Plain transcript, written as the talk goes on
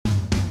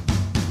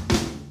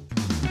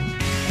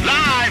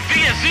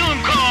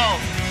Zoom call.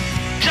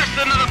 Just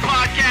another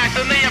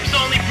podcast, and they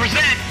only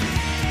present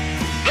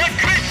The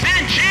Chris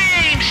and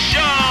James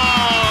Show.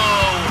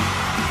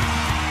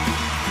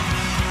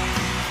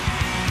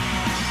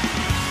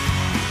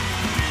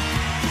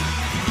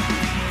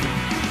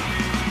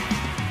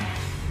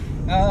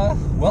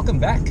 Welcome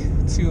back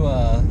to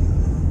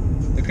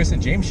The Chris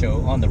and James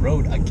Show on the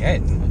road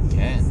again,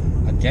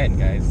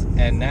 guys.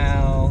 And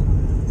now,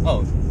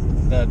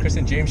 the Chris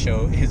and James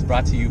Show is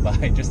brought to you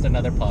by Just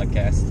Another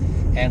Podcast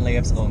and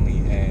Layups Only,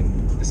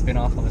 and the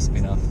spin-off of a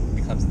spin-off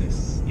becomes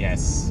this.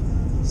 Yes.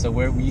 So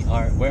where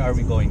are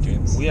we going,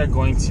 James? We are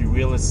going to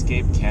Real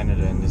Escape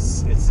Canada, and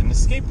it's an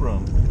escape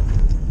room.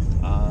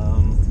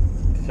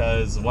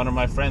 Because one of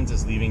my friends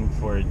is leaving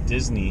for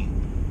Disney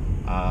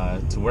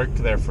to work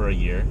there for a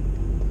year.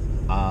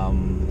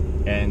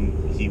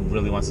 And he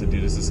really wants to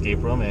do this escape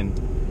room. And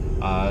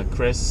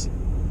Chris,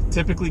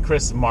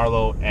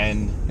 Marlo,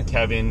 and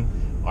Kevin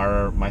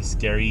are my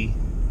Scare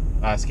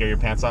Your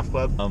Pants Off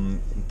club.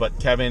 But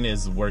Kevin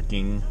is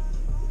working,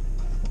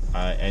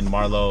 and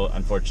Marlo,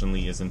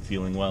 unfortunately, isn't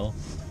feeling well.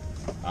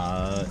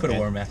 Could have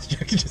worn a mask.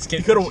 Just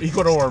kidding. He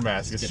could have worn a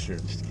mask. It's true.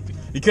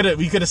 We could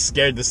have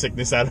scared the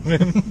sickness out of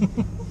him.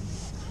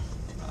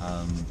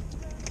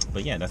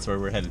 But yeah, that's where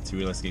we're headed, to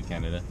Real Escape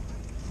Canada.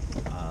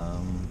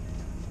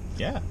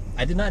 Yeah.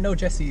 I did not know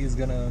Jesse is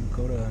gonna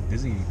go to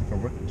Disney for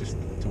work, just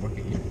to work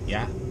a year.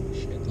 Yeah.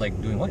 Shit. Like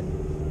doing what?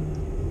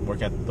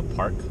 Work at the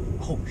park.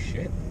 Oh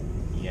shit.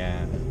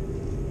 Yeah.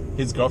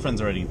 His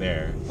girlfriend's already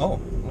there. Oh.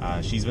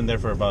 She's been there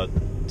for about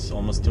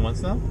almost 2 months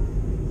now.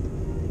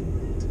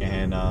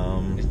 And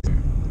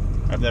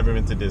I've never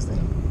been to Disney.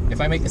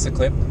 If I make this a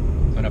clip,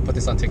 I'm gonna put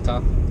this on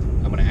TikTok.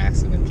 I'm gonna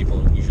ask, and then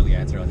people usually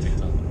answer on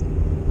TikTok.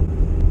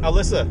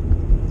 Alyssa.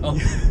 Oh.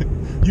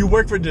 You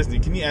work for Disney.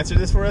 Can you answer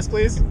this for us,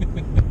 please?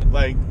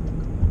 Like,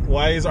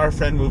 why is our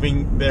friend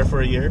moving there for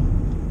a year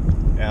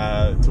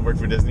to work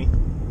for Disney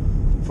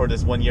for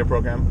this 1 year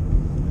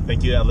program?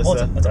 Thank you, Alyssa.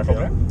 Oh, that's a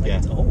program? Like,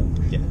 Yeah.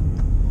 Yeah.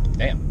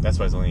 Damn. That's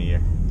why it's only a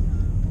year.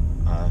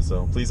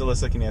 So please,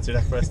 Alyssa, can you answer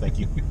that for us? Thank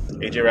you.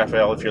 AJ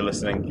Raphael, if you're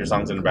listening, your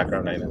song's in the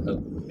background right now.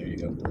 Oh, there you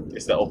go.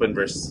 It's the open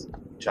verse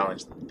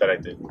challenge that I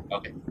did.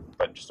 Okay.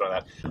 But just throw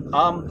that.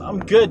 I'm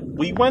good.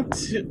 We went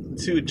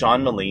to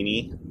John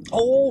Mulaney.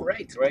 Oh,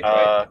 right.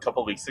 A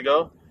couple weeks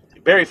ago.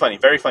 Very funny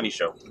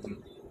show.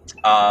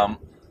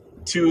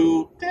 Three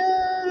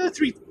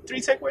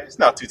takeaways?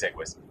 No, 2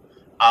 takeaways.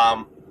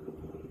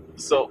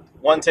 So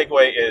one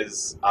takeaway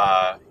is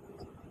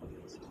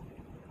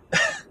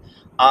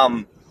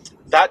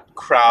that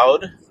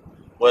crowd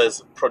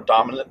was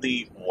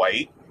predominantly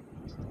white,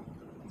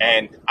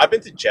 and I've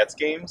been to Jets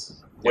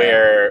games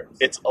where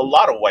it's a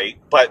lot of white,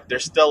 but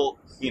there's still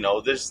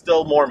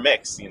more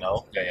mix,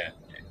 Yeah.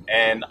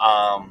 And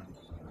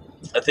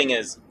the thing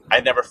is, I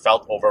never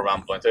felt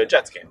overwhelmed going to a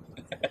Jets game.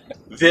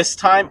 This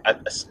time, I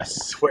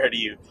swear to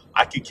you,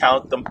 I could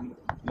count the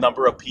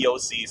number of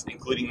POCs,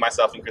 including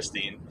myself and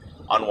Christine,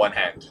 on one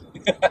hand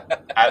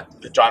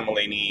at the John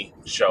Mulaney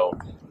show.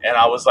 And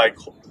I was like,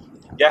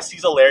 yes,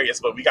 he's hilarious,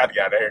 but we got to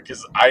get out of here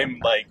because I'm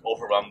like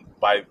overwhelmed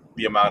by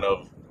the amount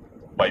of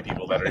white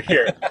people that are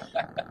here.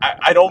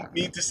 I don't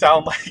need to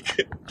sound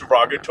like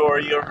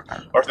derogatory or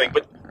thing,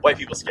 but white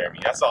people scare me.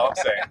 That's all I'm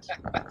saying.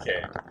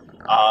 Okay.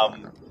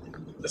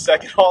 The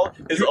second hall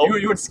is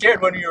you were scared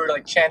when you were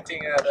like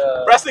chanting at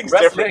wrestling's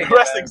different.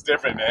 Wrestling's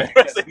different, man.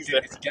 Wrestling's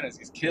different.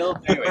 He's killed.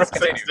 Anyways,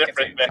 Wrestling's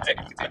different, man.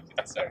 Continue.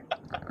 Sorry.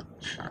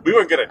 We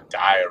weren't gonna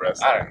die at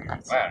wrestling. I don't know.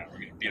 We're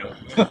gonna beat him.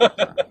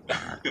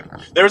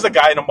 There was a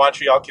guy in a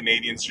Montreal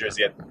Canadiens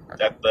jersey at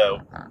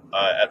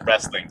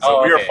wrestling,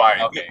 so we were fine.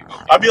 Okay.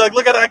 I'd be like,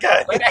 look at that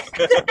guy.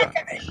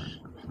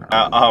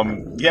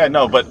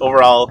 But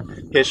overall,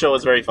 his show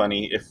was very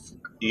funny. If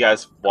you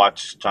guys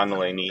watch John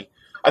Mulaney,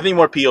 I think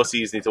more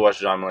POCs need to watch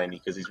John Mulaney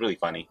because he's really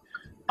funny.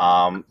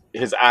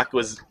 His act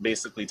was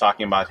basically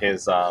talking about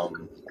his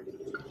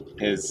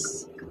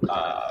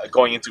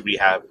going into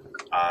rehab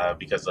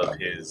because of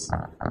his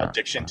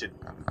addiction to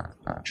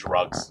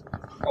drugs.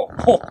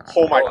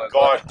 Oh my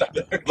god!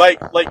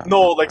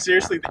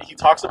 Seriously, he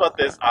talks about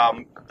this.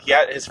 He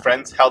had his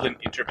friends held an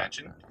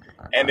intervention,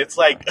 and it's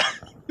like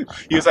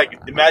he was like,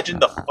 imagine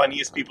the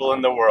funniest people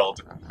in the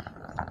world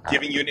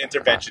giving you an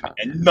intervention,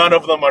 and none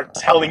of them are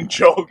telling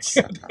jokes.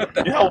 You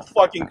know how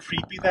fucking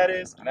creepy that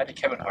is? Imagine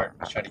Kevin Hart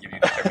was trying to give you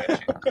an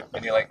intervention,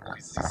 and you're like,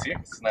 is he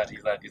serious?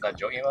 He's not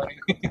joking about it?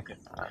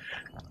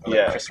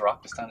 Like Chris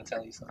Rock was trying to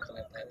tell you something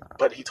like that.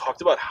 But he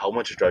talked about how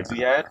much drugs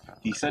he had.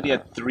 He said he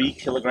had 3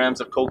 kilograms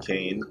of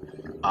cocaine,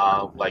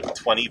 like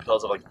 20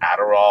 pills of like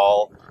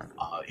Adderall.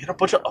 He had a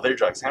bunch of other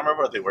drugs. I can't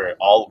remember what they were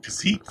all, because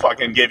he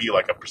fucking gave you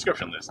like a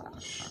prescription list.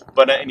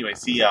 But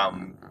anyways, he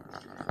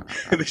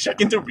they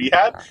check into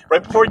rehab.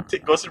 Right before he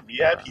goes to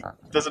rehab, he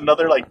does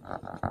another like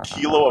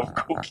kilo of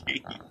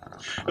cocaine.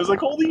 It was like,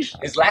 holy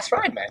shit. His last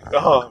ride, man.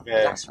 Oh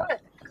man. Last ride.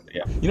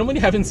 Yeah. You know when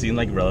you haven't seen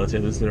like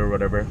relatives or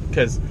whatever?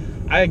 Because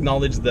I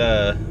acknowledge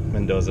the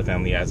Mendoza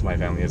family as my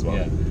family as well.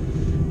 Yeah.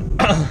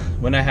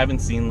 When I haven't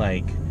seen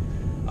like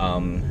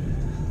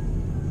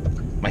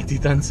my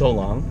tita in so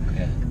long.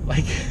 Yeah.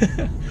 Like,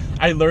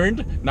 I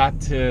learned not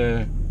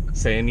to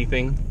say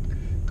anything.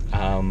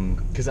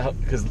 Because I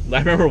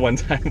remember one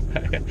time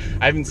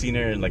I haven't seen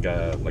her in like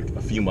a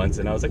few months,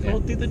 and I was like, "Oh,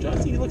 Tita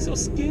Josie, you look so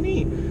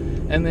skinny,"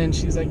 and then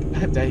she's like, "I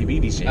have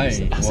diabetes,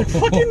 James." I was like,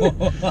 "Fucking,"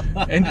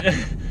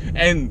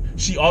 and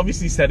she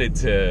obviously said it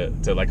to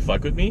like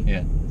fuck with me.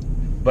 Yeah.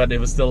 But it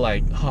was still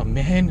like, "Oh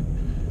man,"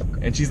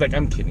 and she's like,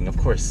 "I'm kidding, of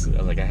course."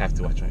 Like, I have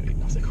to watch my weight.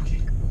 I was like, "Okay."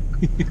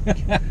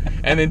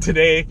 And then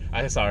today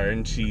I saw her,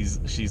 and she's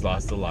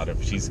lost a lot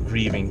of. She's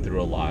grieving through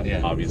a lot,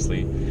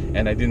 obviously.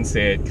 And I didn't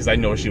say it because I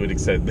know she would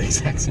have said the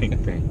exact same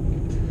thing.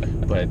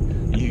 But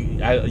you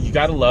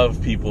gotta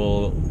love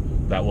people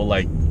that will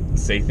like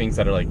say things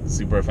that are like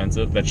super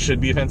offensive, that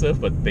should be offensive,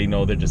 but they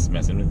know they're just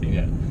messing with you.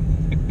 Yeah.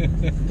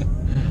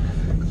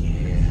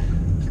 Yeah.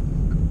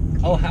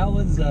 Oh, how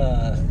was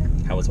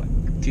what?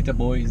 Tita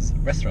Boy's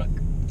restaurant?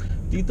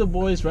 Tita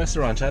Boy's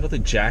restaurant. Shout out to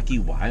Jackie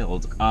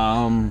Wild.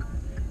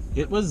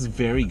 It was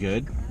very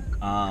good.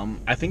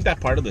 I think that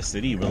part of the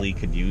city really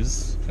could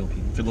use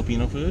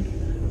Filipino food.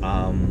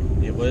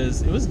 It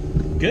was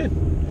good.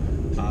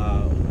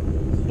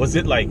 Was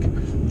it like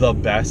the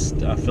best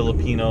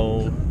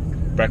Filipino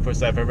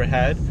breakfast I've ever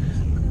had?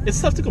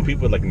 It's tough to compete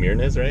with like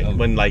Mirna's, right? Oh.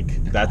 When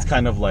like that's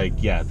kind of like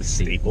the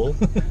staple.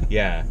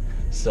 Yeah.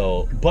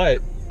 So,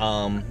 but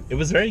it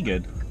was very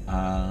good.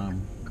 I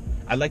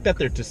like that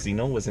their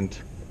tocino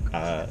wasn't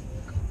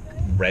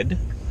red.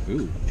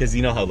 Ooh. Because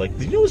you know how like,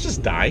 did you know it was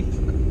just dye?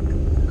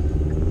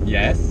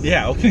 Yes.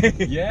 Yeah. Okay.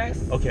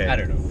 Yes. Okay. I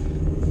don't know.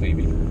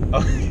 Maybe.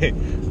 Okay.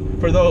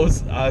 For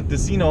those,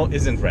 tocino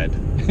isn't red.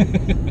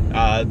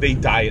 They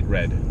dye it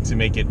red to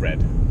make it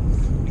red.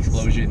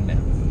 Explosion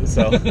now.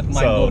 So,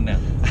 blown now.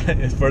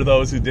 For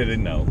those who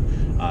didn't know,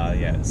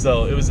 yeah.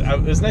 So it was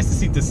nice to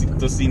see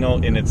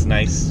tocino in its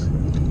nice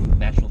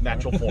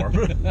natural form.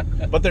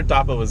 But their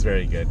tapa was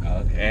very good,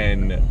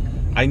 and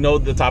I know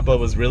the tapa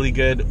was really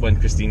good when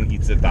Christine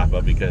eats the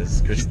tapa,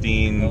 because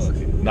Christine's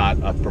not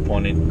a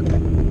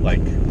proponent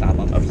like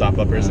of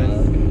tapa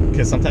person,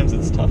 because sometimes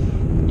it's tough.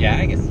 Yeah,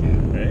 I guess. Yeah.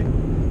 Right.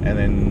 And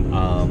then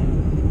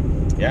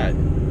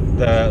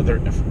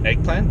the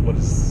eggplant, what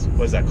is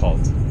that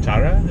called?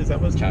 Chara? Is that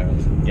what's Chara?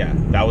 Yeah,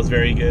 that was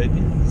very good.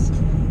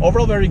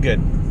 Overall, very good.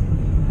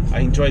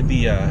 I enjoyed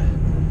the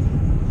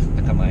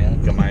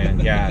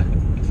Kamayan. Yeah.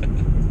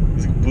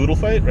 It's a boodle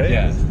fight, right?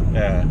 Yeah.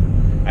 Yeah.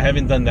 I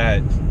haven't done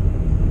that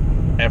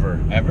ever.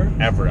 Ever.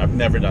 I've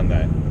never done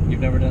that. You've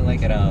never done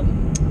like at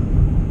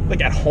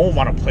like at home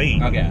on a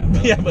plate. Okay.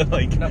 Yeah, but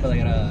like no, but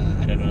like at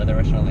I don't know, another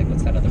restaurant, like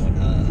what's that other one?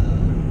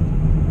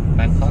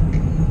 Bangkok?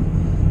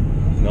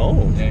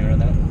 No. Yeah, you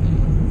remember that?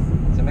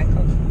 Is it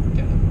Bangkok?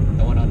 Yeah.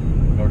 The one on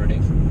Notre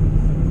Dame.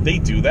 They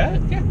do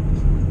that? Yeah.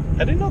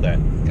 I didn't know that.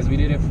 Because we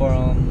did it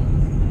for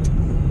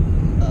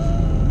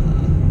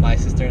my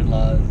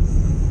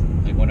sister-in-law's,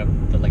 like one of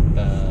the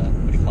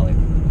what do you call it?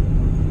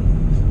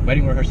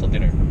 Wedding rehearsal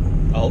dinner.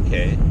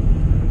 Okay.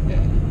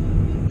 Yeah.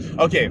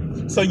 Okay,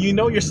 so you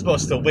know you're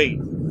supposed to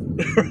wait,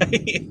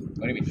 right?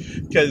 What do you mean?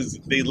 Because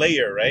they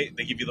layer, right?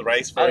 They give you the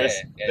rice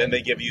first, then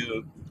they give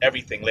you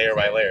everything layer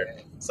by layer.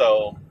 Yeah.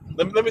 So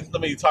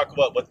let me talk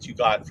about what you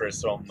got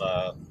first from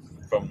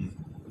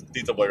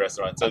Tita Boy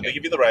restaurant. So they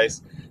give you the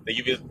rice, they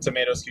give you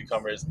tomatoes,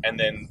 cucumbers, and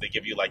then they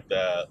give you like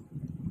the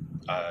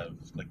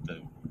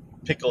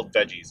pickled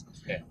veggies.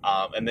 Yeah.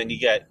 And then you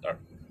get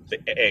the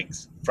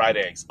eggs, fried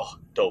eggs. Oh,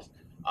 dope.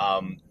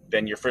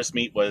 Then your first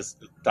meat was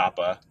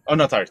tapa. Oh,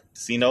 no, sorry.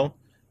 Tocino,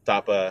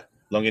 tapa,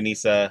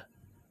 longanisa.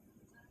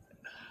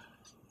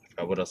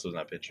 What else was in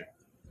that picture?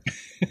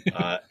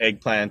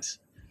 Eggplant.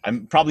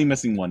 I'm probably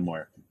missing one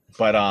more.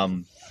 But,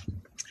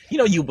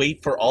 you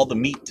wait for all the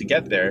meat to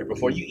get there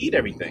before you eat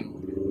everything,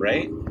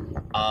 right?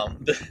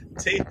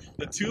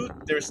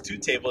 There's 2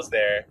 tables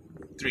there.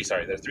 3,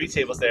 sorry. There's 3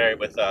 tables there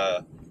with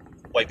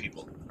white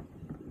people.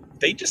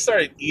 They just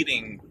started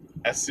eating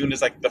as soon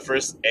as like the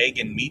first egg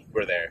and meat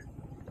were there.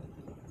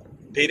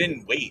 They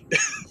didn't wait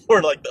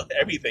for like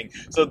everything.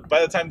 So by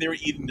the time they were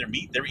eating their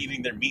meat, they were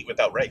eating their meat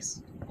without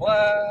rice.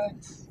 What?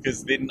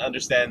 Because they didn't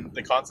understand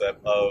the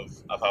concept of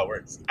how it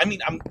works. I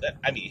mean,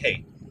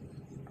 hey,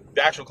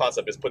 the actual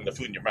concept is putting the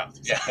food in your mouth.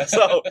 Yeah.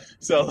 So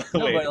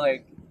no, wait. but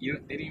like they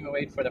didn't even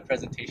wait for the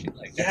presentation.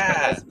 Like Yeah.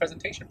 that's the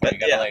presentation part. You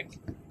gotta like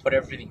put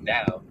everything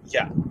down.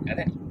 Yeah. And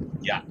then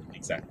Yeah,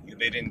 exactly.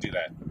 They didn't do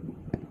that.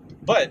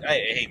 But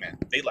hey, man,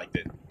 they liked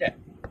it. Yeah.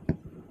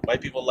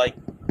 White people like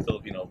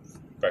Filipino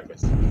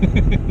breakfast. I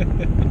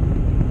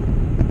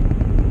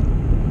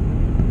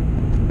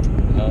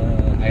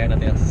had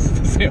nothing else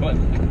to say about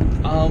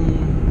that.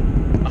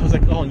 I was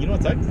like, oh, you know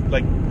what's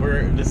like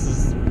this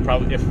is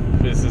probably, if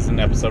this is an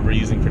episode we're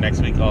using for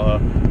next week,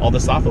 all the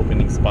soft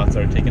opening spots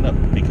are taken up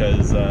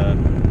because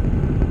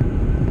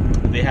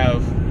they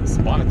have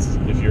spots.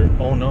 If you're,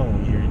 oh no,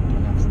 you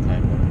don't have some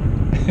time.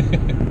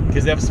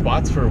 Because they have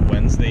spots for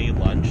Wednesday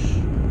lunch,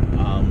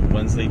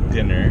 Wednesday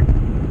dinner,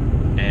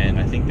 and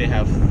I think they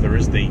have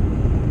Thursday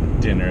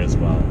dinner as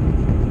well.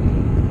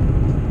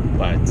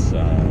 But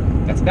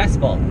That's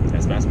basketball.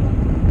 that's basketball.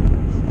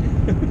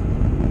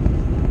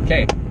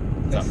 Okay.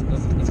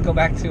 let's go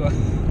back to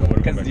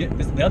because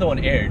the other one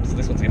aired, so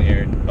this one's gonna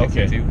air next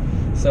Okay. week too.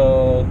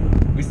 So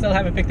we still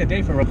haven't picked a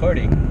day for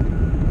recording.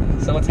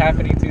 So what's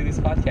happening to this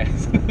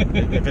podcast?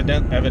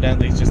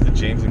 Evidently, it's just the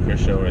James and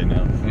Chris show right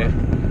now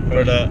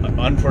for the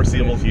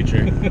unforeseeable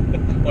future.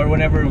 Or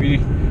whenever we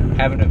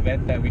have an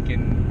event that we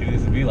can do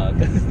this vlog.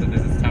 This is the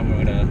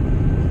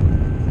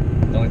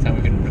only time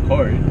we can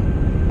record.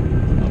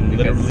 I'm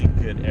literally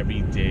good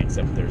every day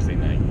except Thursday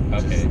night.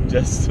 Okay.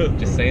 Just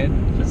say it.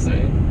 Just say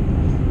it.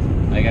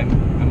 Like I'm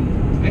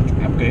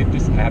good.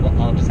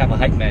 I'll just have a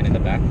hype man in the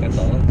back. That's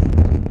all.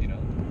 You know,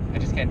 I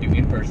just can't do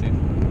in person.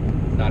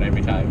 Not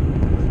every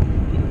time.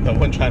 The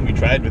one time we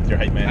tried with your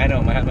hype man. I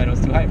know my hype man was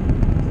too hype.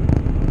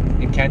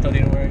 In Kanto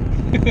didn't work.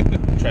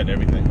 Tried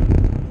everything.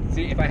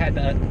 See, if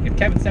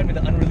Kevin sent me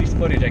the unreleased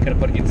footage, I could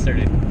have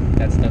inserted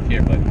that stuff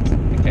here, but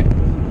I can't.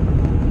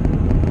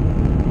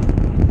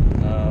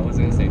 What was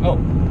I gonna say? Oh,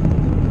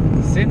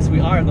 since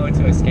we are going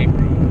to escape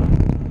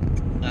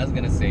room, I was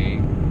gonna say,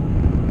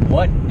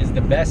 what is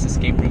the best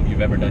escape room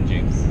you've ever done,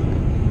 James?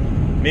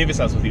 Mavis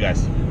House with you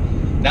guys.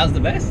 That was the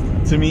best?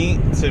 To me,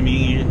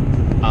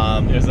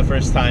 it was the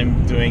first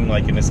time doing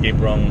like an escape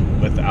room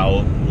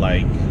without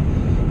like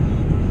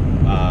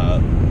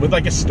with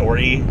like a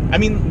story. I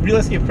mean, Real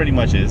Escape pretty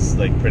much is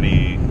like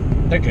pretty.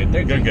 They're good.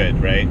 They're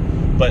good, right?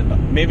 But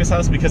Mavis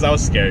House, because I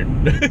was scared.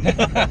 Okay.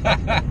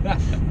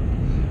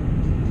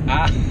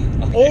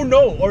 Oh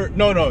no!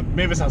 No.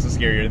 Mavis House is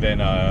scarier than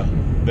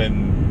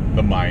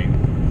the mine.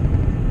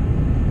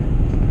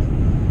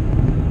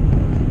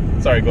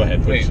 Sorry, go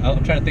ahead. Wait,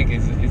 I'm trying to think.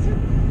 Is it?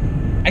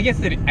 I guess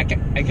it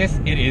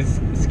is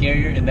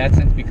scarier in that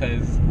sense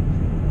because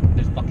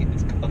it's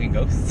fucking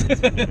ghosts.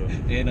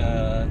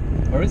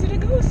 Or is it a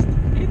ghost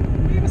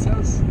in Mavis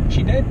House?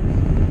 She dead?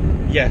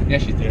 Yeah,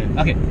 she's dead.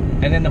 Okay,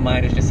 and then the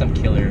mine is just some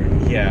killer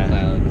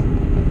cloud.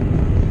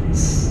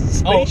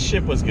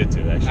 Spaceship was good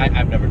too, actually.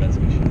 I've never done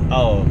Spaceship.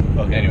 Oh,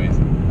 okay. Anyways,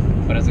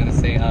 but I was gonna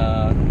say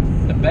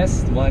the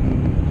best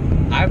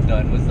one I've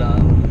done was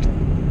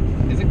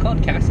is it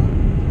called Castle?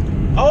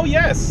 Oh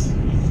yes.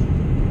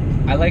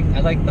 I like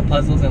the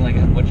puzzles and like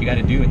what you got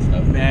to do and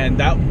stuff. Man,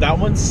 that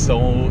one's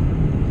so.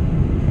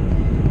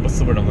 What's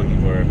the word I'm looking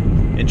for?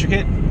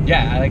 Intricate.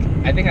 Yeah,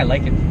 I think I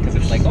like it because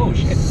it's like, oh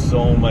shit,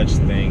 so much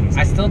things.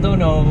 I still don't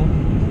know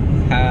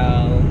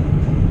how.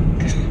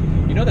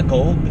 You know the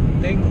gold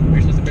thing?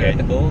 We're supposed to bury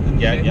the gold. And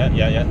shit?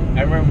 Yeah.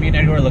 I remember me and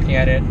Eddie were looking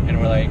at it, and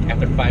we're like,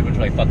 after 5 minutes,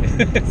 we're like, fuck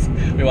this.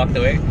 We walked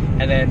away,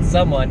 and then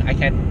someone, I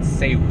can't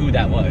say who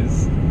that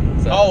was.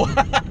 So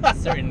a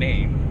certain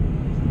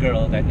name,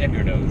 girl that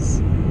Edgar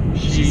knows.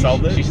 She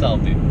solved it. She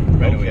solved it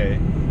right away.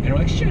 And we're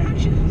like, shit, how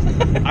did she?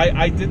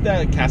 I did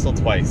that castle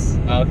twice.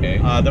 Oh, okay.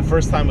 The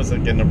first time was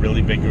like in a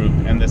really big group,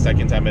 and the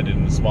second time I did it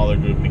in a smaller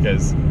group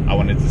because I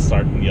wanted to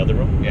start in the other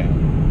room. Yeah.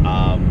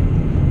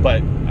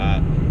 But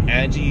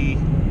Angie's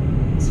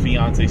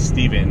fiance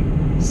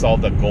Steven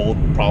solved a gold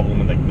problem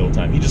in like no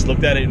time. He just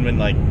looked at it and went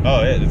like,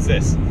 oh, yeah, it's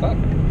this. Fuck.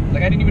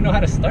 Like I didn't even know how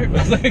to start. I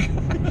was like,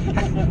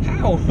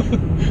 how?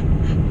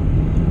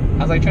 I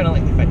was like trying to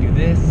like, if I do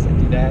this and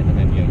do that, and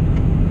then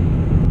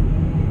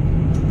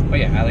But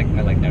yeah, I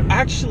like that.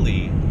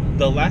 Actually,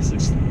 the last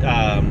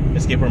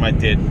escape room I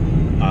did,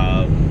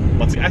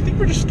 once again, I think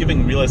we're just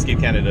giving Real Escape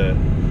Canada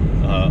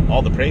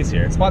all the praise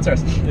here. Sponsor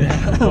us.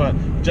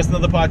 Just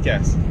another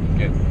podcast.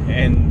 Good.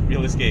 And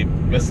Real Escape.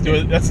 Let's do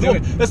it. Let's do a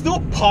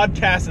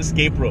podcast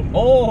escape room.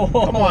 Oh,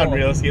 come on,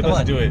 Real Escape.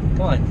 Let's do it.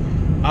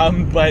 Come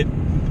on. But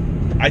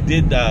I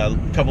did a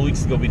couple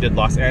weeks ago. We did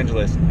Los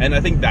Angeles, and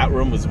I think that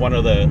room was one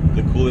of the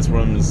coolest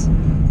rooms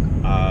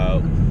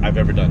I've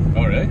ever done.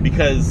 Oh, really?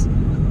 Because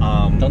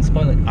don't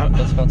spoil it.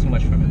 Don't spoil too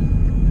much from it.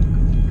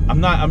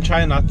 I'm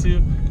trying not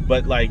to,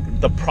 but like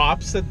the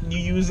props that you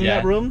use in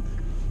that room,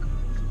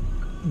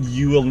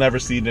 you will never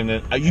see it in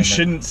it. You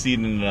shouldn't see it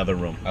in another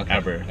room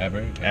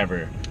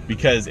ever,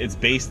 because it's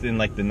based in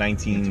like the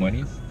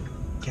 1920s.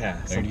 Yeah,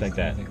 30s, something like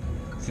that.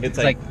 It's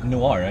like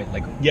noir, right?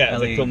 Like it's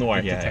like film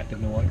noir. Detective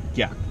noir.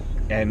 Yeah,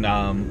 and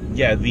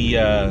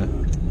the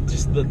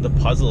just the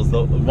puzzles,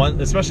 the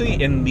one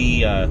especially in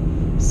the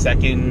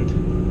second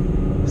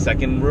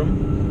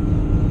room.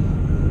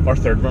 Or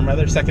third room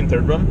rather,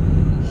 third room.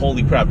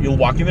 Holy crap! You'll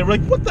walk in there,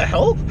 like, what the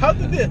hell? How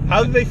did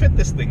they fit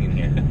this thing in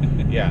here?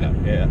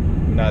 Yeah.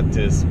 Not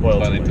to spoil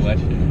too much.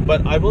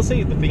 But I will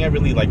say the thing I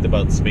really liked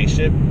about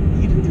Spaceship.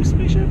 You didn't do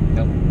Spaceship?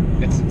 No,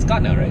 it's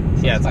gone now, right?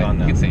 So it's gone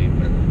now. You can say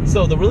it.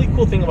 So the really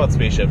cool thing about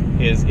Spaceship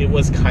is it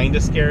was kind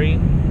of scary,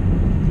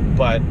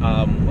 but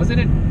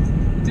wasn't it?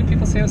 Did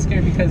people say it was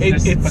scary because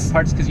there's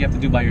parts because you have to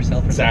do by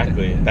yourself? Or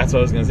exactly. Something? That's what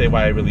I was gonna say.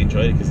 Why I really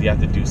enjoyed it, because you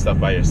have to do stuff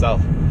by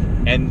yourself.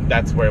 And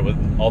that's where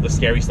all the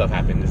scary stuff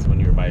happened, is when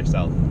you were by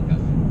yourself. Yeah.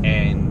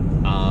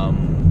 And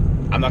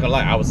I'm not gonna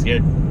lie, I was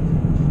scared.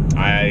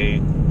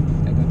 I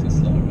go too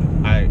slow.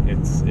 Right?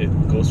 It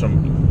goes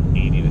from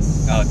 80 to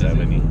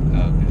 70.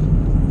 Oh, okay.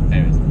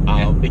 Anyways,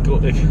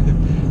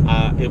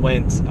 it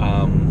went.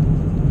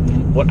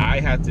 What I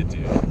had to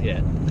do,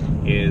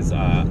 is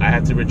I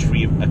had to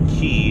retrieve a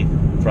key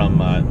from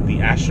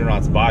the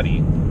astronaut's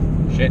body.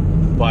 Shit.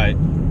 But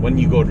when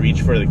you go to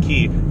reach for the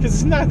key, because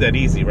it's not that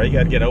easy, right? You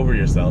got to get over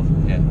yourself.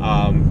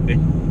 Yeah.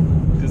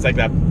 It's like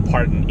that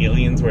part in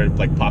Aliens where it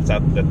like pops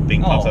out, the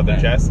thing pops out their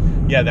chest.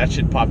 Yeah, that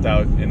shit popped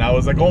out, and I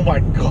was like, oh my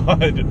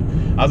god!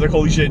 I was like,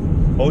 holy shit!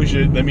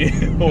 Let me.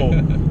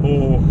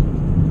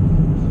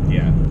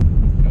 Yeah.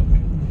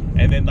 Okay.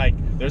 And then like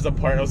there's a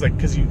part I was like,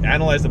 because you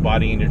analyze the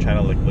body and you're trying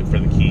to like look for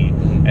the key.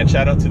 And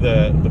shout out to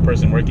the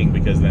person working,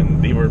 because then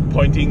they were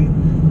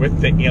pointing with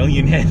the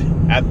alien head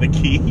at the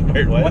key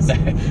where it was. What the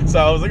heck? So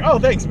I was like, oh,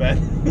 thanks, man.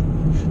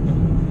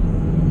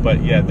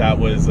 But yeah, that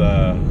was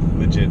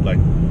legit like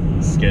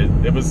scary.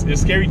 It was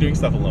scary doing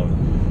stuff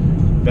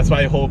alone. That's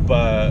why I hope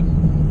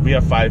we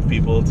have 5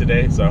 people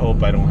today, so I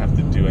hope I don't have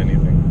to do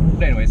anything.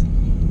 But anyways,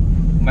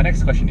 my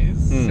next question is,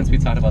 since we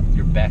talked about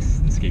your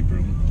best escape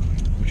room,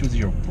 which was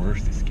your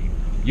worst escape?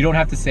 You don't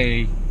have to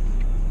say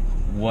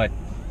what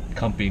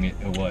company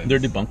it was. They're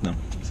debunked now.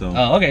 So.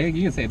 Oh, okay.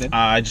 You can say that.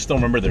 I just don't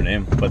remember their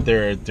name, but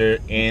they're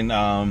in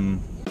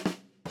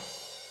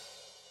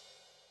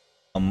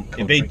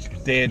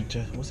they had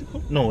what's it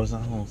called? No, it's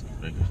not.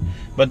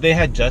 But they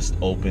had just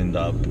opened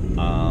up.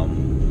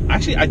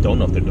 Actually, I don't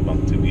know if they're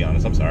debunked, to be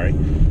honest. I'm sorry.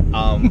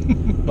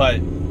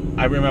 But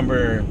I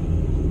remember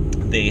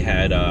they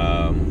had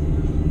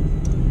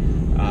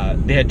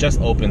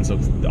just opened, so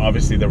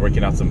obviously they're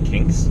working out some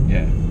kinks.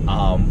 Yeah.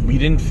 We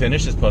didn't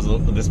finish this puzzle,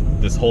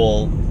 this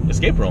whole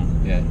escape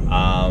room. Yeah.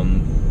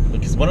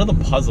 Because one of the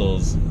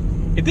puzzles,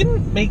 it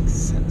didn't make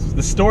sense.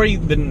 The story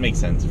didn't make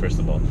sense, first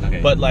of all.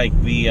 Okay. But like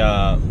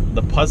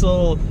the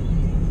puzzle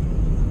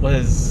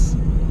was,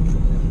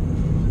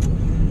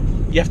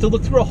 you have to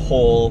look through a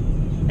hole,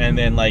 and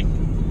then like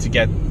to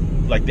get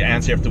like the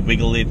answer, you have to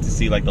wiggle it to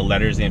see like the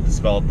letters, and you have to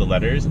spell out the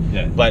letters.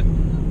 Yeah. But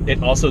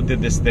it also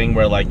did this thing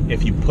where like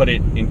if you put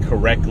it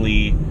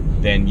incorrectly,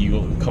 then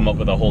you come up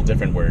with a whole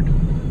different word.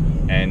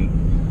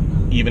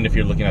 And even if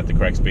you're looking at the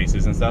correct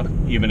spaces and stuff,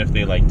 even if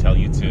they like tell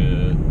you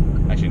to,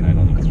 actually no, I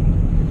don't think it's from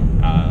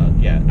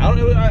yeah,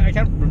 I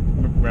can't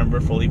remember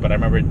fully, but I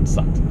remember it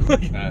sucked.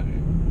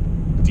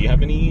 Do you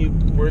have any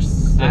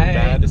worse or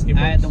bad escape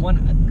rooms?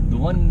 The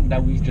one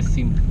that we just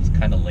seemed was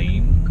kind of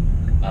lame.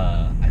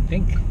 I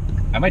think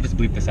I might just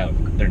bleep this out.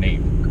 Their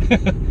name,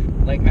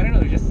 like I don't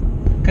know, just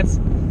because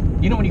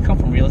you know when you come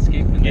from Real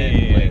Escape and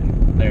like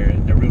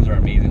their rooms are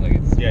amazing, like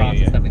it's props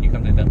and stuff, and you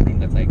come to that room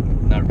that's like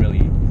not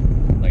really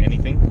like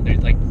anything.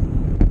 There's like,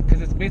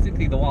 because it's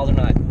basically the walls are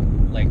not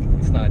like,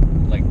 it's not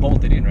like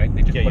bolted in, right?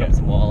 They just put up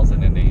some walls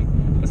and then they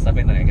put stuff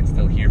in, and I can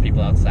still hear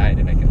people outside,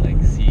 and I can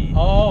like see the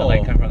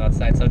light coming from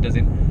outside, so it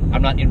doesn't,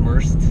 I'm not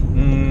immersed.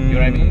 You know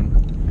what I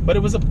mean? But it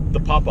was the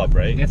pop-up,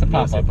 right? It's a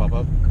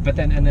pop-up. But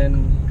then, and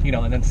then, you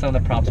know, and then some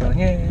of the props were like,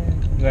 yeah, you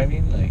know what I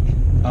mean? Like,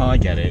 oh, I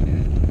get it.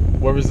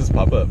 Where was this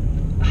pop-up?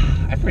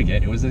 I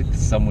forget. It was like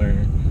somewhere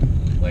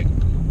like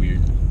weird,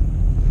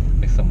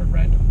 like somewhere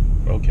random.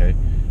 Okay.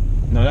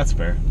 No, that's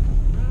fair.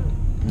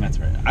 That's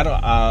right. I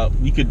don't.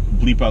 You could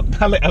bleep out.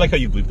 I like how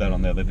you bleeped that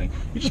on the other thing.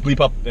 You just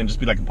bleep up and just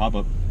be like a pop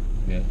up.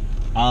 Yeah.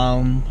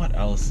 What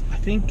else? I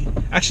think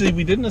actually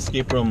we did an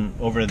escape room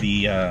over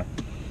the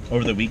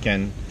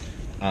weekend.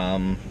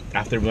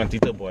 After we went to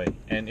Detail Boy,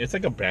 and it's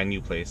like a brand new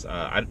place.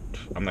 I'm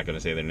not gonna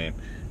say their name.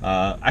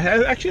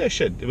 I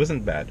should. It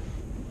wasn't bad,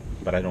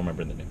 but I don't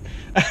remember the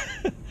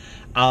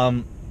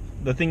name.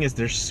 The thing is,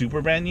 they're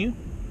super brand new.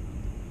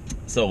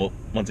 So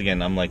once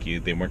again, I'm like you.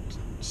 They weren't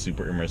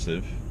super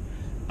immersive.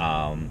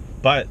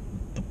 But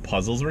the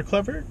puzzles were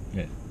clever.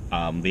 Yeah.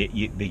 They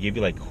gave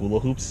you like hula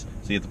hoops,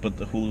 so you have to put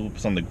the hula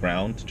hoops on the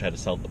ground to try to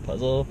solve the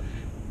puzzle,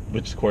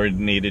 which is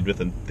coordinated with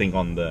a thing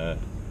on the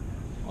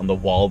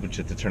wall, which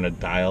you have to turn a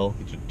dial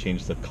to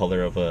change the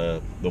color of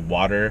the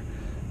water.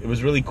 It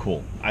was really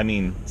cool. I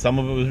mean, some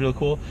of it was really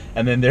cool.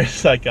 And then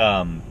there's like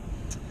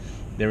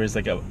there was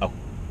like a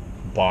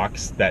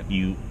box that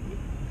you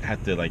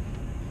had to like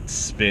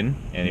spin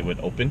and it would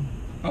open.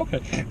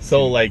 Okay.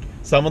 So like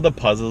some of the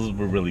puzzles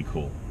were really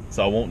cool.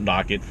 So I won't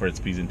knock it for its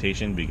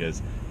presentation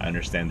because I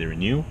understand they were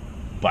new,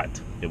 but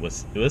it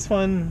was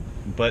fun,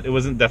 but it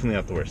wasn't definitely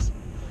not the worst.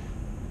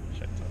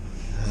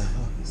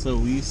 So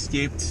we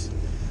escaped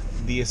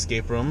the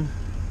escape room.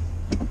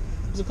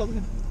 What's it called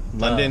again?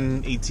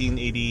 London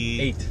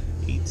 1888.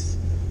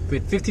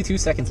 With 52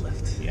 seconds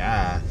left.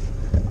 Yeah.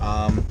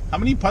 How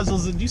many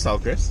puzzles did you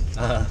solve, Chris?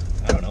 I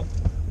don't know.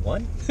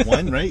 One,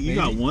 right? You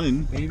got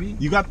one. Maybe.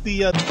 You got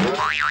the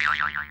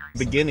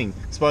beginning.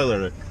 Spoiler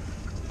alert.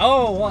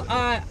 Oh, well,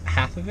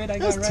 half of it I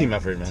got right. That was team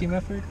effort, man. Team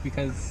effort,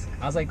 because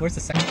I was like, where's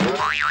the second?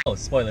 Oh,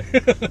 spoiler.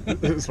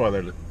 Spoiler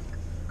alert.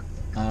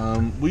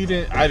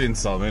 I didn't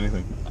solve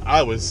anything.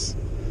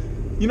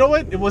 You know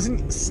what? It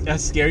wasn't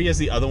as scary as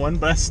the other one,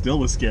 but I still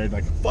was scared.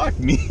 Like, fuck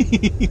me.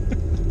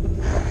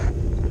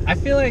 I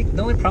feel like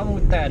the only problem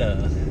with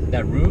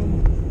that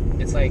room,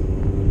 it's like,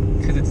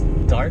 because it's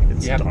dark.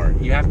 It's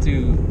dark. You have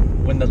to,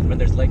 when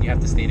there's light, you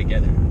have to stay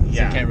together. So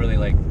you can't really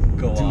like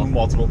go do off.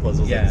 multiple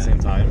puzzles at the same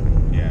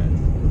time. Yeah.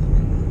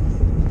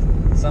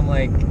 So I'm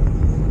like,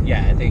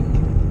 yeah, I think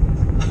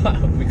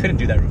we couldn't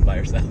do that room by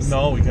ourselves.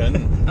 No, we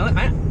couldn't.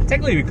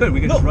 Technically, we could.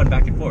 We could just run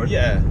back and forth.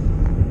 Yeah.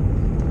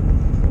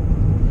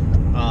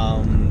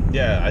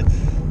 Yeah,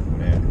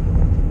 man.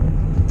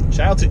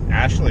 Shout out to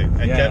Ashley and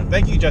Kevin.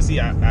 Thank you, Jesse,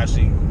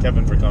 Ashley,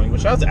 Kevin for coming.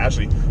 But shout out to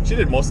Ashley. She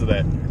did most of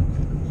that.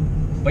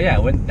 But yeah,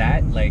 when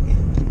that, like,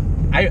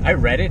 I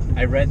read it.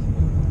 I read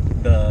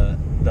the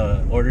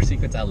order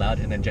sequence out loud,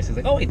 and then Jesse's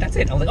like, "Oh wait, that's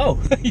it." I was like, "Oh,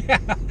 yeah,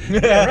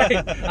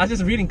 right." I was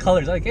just reading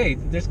colors. I was like, "Hey,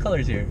 there's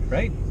colors here,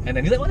 right?" And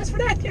then he's like, "Oh, that's for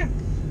that, yeah."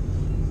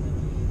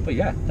 But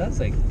yeah, that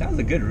was a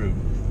good room.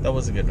 That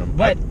was a good room.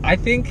 But I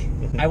think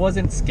I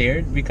wasn't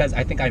scared because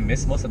I think I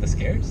missed most of the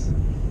scares.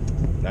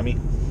 Not me.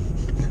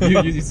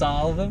 You saw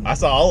all of them? I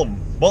saw all of them.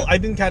 Well, I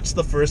didn't catch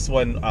the first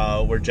one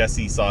where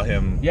Jesse saw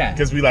him. Yeah.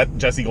 Because we let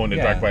Jesse go in the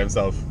dark by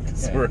himself.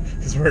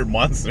 Because we're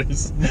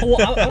monsters.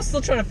 Well, I was still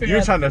trying to figure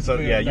out. You're trying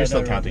to. Yeah, you're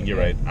still counting. You're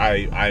right.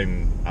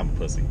 I'm a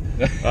pussy.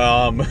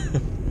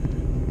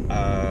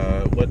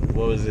 What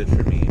was it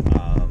for me?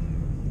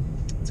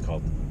 It's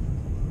called.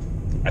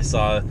 I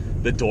saw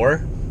the door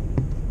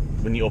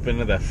when you open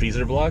that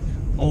freezer block.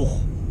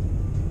 Oh.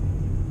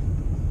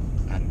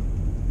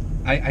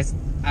 I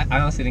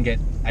honestly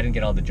didn't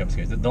get all the jump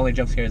scares. The only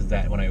jump scares is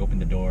that when I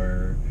opened the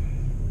door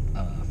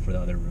for the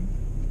other room.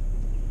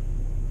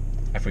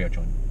 I forget which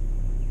one.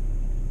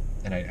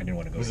 And I didn't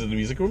want to go. Was it the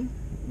music room?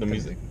 The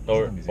music.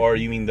 Music. Or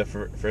you mean the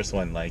first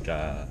one, like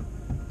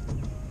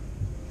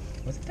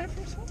was it that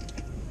first one?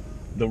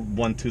 The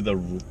one to the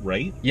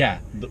right? Yeah.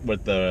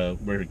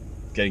 We're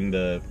getting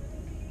the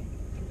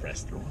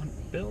restaurant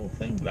bill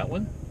thing. That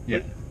one?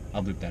 Yeah.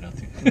 I'll loop that out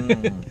too.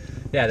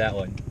 Yeah, that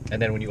one.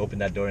 And then when you open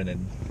that door, and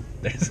then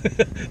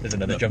there's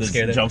another jump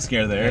scare there. Jump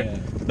scare there. Yeah.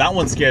 That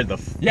one scared the.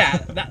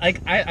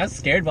 I was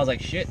scared, but I was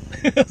like, shit.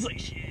 I was like,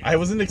 shit. I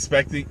wasn't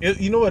expecting.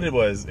 You know what it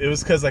was? It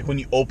was because like when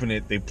you open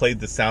it, they played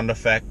the sound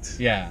effect.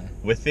 Yeah.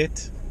 With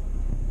it.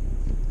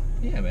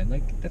 Yeah, man.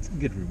 Like that's a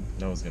good room.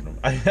 That was a good room.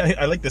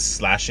 I like the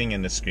slashing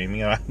and the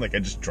screaming. I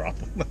just drop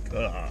them. Like,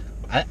 ugh.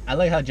 I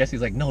like how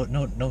Jesse's like, no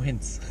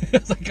hints.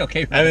 It's like,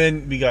 okay. And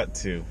then we got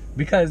two.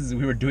 Because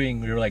we were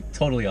like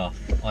totally off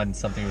on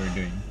something we were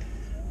doing.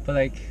 But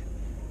like,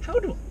 how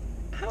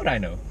would I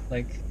know?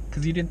 Like,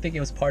 because you didn't think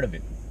it was part of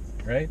it,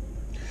 right?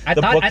 I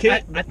thought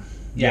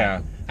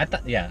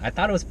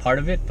it was part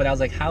of it, but I was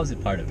like, how is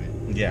it part of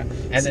it? Yeah.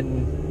 And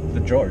then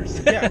the drawers.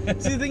 Yeah.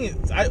 See, the thing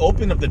is, I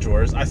opened up the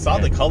drawers, I saw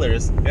the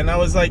colors, and I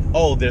was like,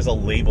 oh, there's a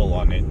label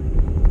on it.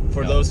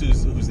 For those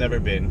who's never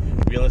been,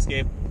 Real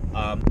Escape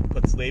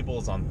puts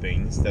labels on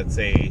things that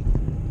say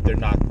they're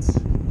not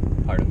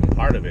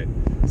part of it.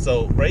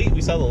 So, right,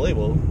 we saw the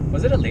label.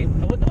 Was it a label?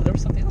 Oh, no, there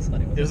was something else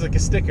on it. It was like a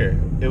sticker.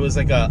 It was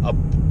like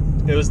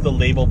it was the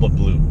label but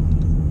blue.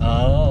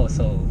 Oh,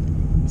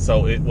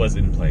 so it was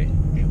in play.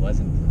 It was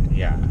in play.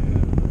 Yeah.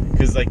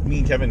 Because like me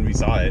and Kevin, we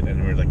saw it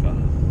and we were like, oh.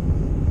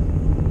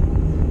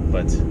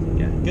 But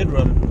yeah, good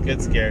room,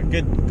 good scare,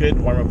 good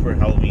warm up for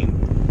Halloween.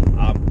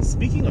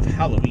 Speaking of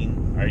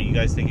Halloween, are you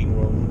guys taking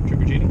trick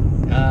or treating?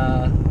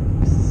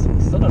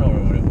 Still don't know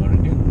what we want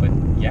to do, but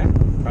yeah,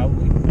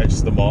 probably. At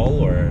just the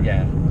mall or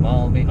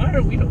mall. We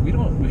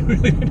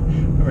really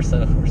we're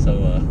so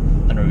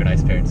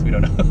unorganized parents. We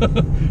don't know.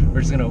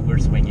 we're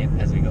just winging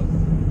it as we go.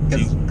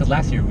 Because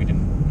last year we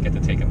didn't get to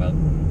take them out,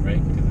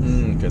 right?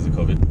 Because of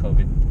COVID.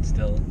 COVID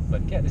still,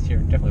 but yeah, this year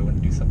definitely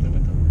want to do something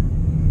with them.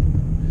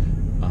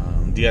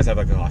 Do you guys have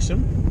like a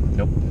costume?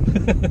 Nope.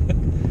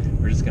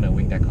 We're just gonna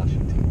wing that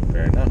costume too.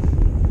 Fair enough.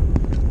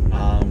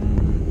 I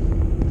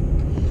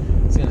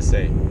was gonna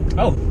say.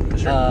 Oh,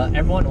 sure.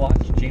 Everyone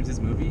watched James's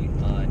movie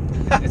on.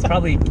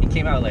 It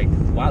came out like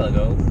a while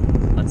ago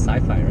on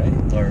Sci-Fi,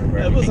 right? Or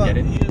wherever you can get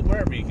it. Yeah,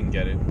 wherever you can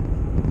get it.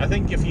 I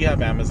think if you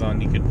have Amazon,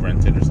 you could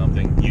rent it or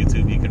something.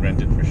 YouTube, you could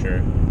rent it for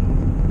sure.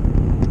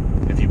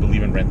 If you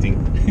believe in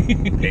renting,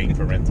 paying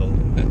for rental.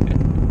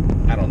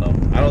 I don't know.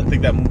 I don't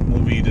think that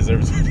movie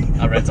deserves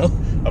a rental.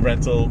 A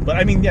rental, but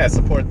I mean, yeah,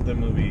 support the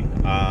movie.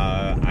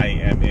 I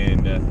am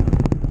in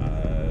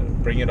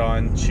Bring It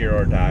On, Cheer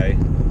or Die.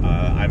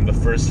 I'm the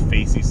first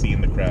face you see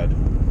in the crowd.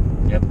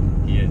 Yep,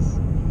 he is.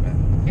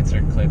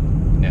 Insert clip.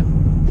 Yeah.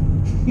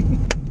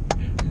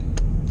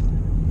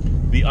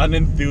 The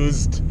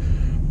unenthused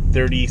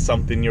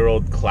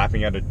 30-something-year-old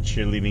clapping at a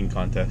cheerleading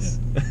contest.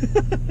 Yeah.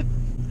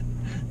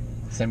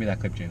 Send me that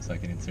clip, James, so I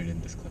can insert it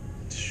in this clip.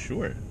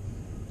 Sure.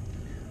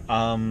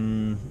 I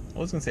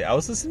was gonna say, I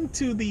was listening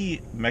to the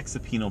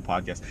Mexipino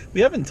podcast. We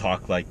haven't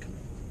talked like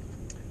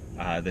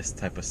this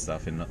type of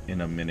stuff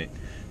in a minute,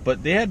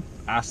 but they had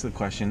asked the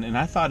question, and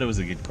I thought it was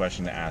a good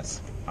question to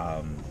ask.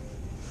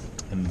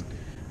 And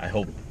I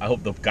hope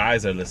the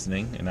guys are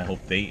listening, and I hope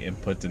they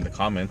input in the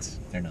comments.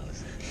 They're not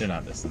listening. They're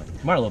not listening.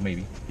 Marlo,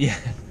 maybe. Yeah.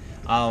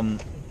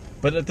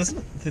 But it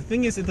doesn't. The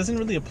thing is, it doesn't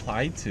really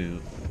apply to.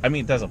 I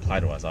mean, it does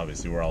apply to us.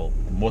 Obviously,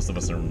 most of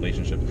us are in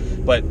relationships.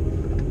 But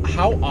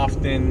how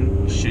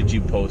often should you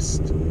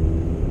post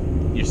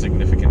your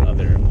significant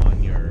other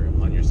on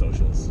your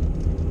socials? I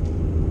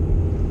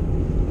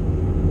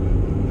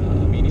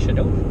mean, you should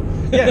know.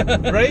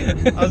 Yeah, right?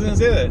 I was gonna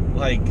say that.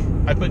 Like,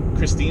 I put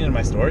Christine in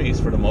my stories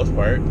for the most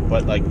part,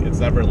 but like, it's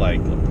never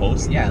like a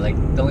post. Yeah, like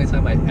the only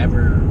time I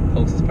ever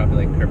post is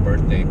probably like her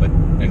birthday, but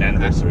an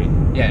anniversary.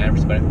 Yeah,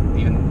 anniversary. But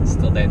even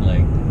still, then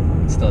like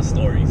it's still a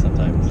story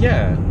sometimes.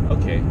 Yeah.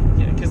 Okay.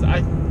 Yeah. Because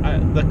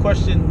the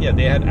question,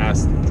 they had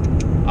asked,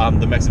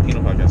 the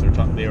Mexipino podcast.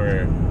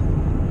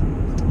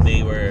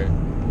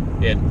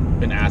 They had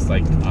been asked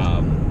like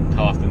how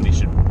often they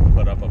should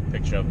put up a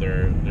picture of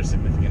their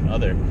significant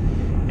other,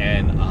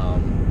 and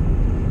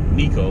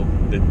Nico,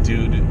 the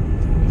dude,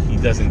 he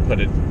doesn't put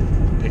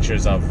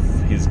pictures of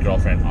his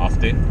girlfriend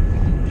often,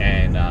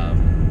 and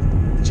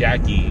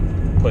Jackie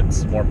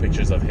puts more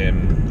pictures of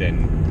him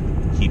than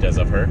he does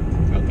of her.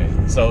 Okay.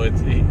 So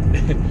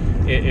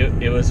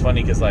it was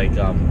funny because like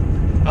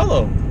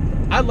hello,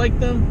 I like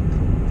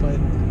them, but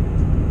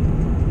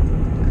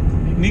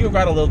Nico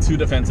got a little too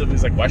defensive.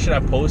 He's like, why should I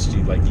post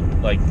you? Like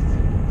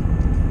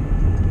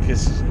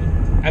because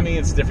I mean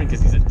it's different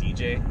because he's a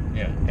DJ.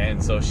 Yeah.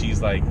 And so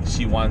she's like,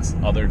 she wants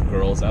other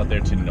girls out there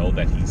to know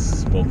that he's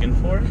spoken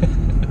for.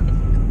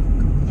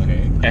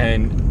 Okay.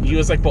 And he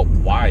was like, but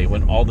why?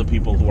 When all the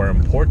people who are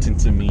important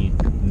to me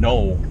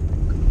know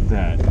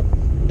that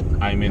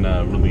I'm in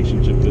a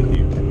relationship with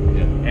you.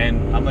 Yeah.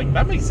 And I'm like,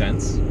 that makes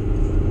sense.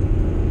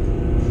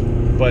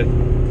 But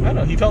I don't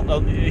know. He felt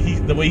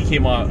the way he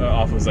came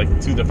off was like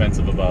too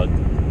defensive about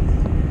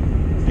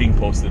being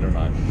posted or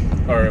not,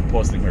 or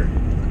posting her.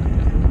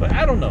 But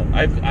I don't know.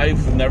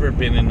 I've never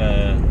been in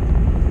a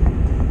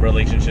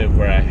relationship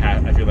where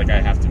I feel like I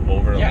have to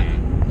overlay. Yeah.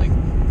 Like,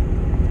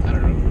 I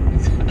don't know.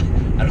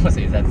 I don't want to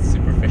say is that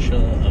superficial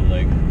of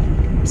like.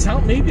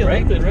 Sound maybe a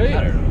right? little bit, right?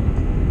 I don't know.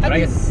 But I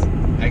guess,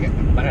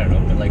 but I don't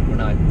know. But like, we're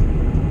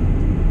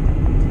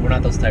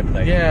not those type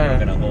like. Yeah.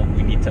 We're gonna.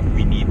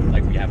 We need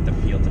like we have to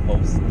feel to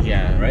post.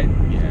 Yeah. Right.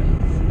 Yeah.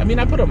 I mean,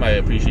 I put up my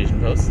appreciation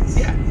posts.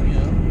 Yeah. You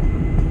know.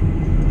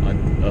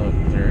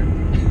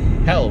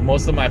 Hell,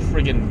 most of my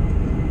friggin'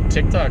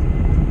 TikTok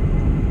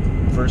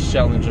first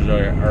challenges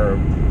are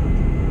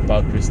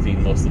about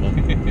Christine. Most of them,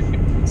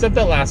 except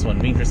that last one.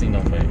 Me and Christine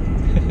don't fight.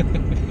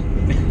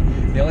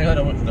 The only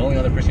other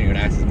person you're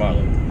gonna ask is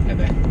Marlo, and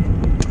then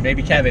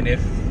maybe Kevin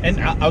if. And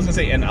I was gonna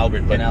say and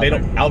Albert, but they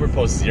don't. Albert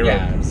posts 0.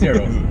 Yeah,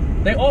 0.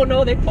 They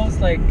post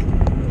like.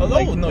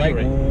 Oh no, you're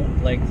right.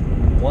 Like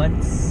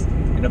once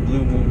in a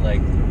blue moon,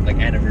 like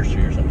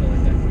anniversary or something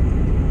like that.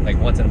 Like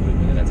once in a blue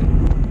moon, and that's it.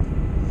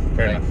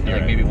 Fair like, enough. And like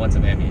Right. maybe once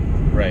of Emmy.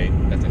 Right.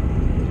 That's it.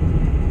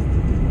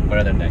 But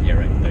other than that, yeah,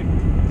 right. Like,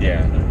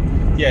 Yeah.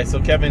 Yeah. So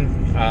Kevin,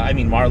 I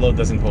mean Marlo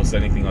doesn't post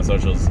anything on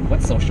socials.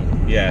 what's social?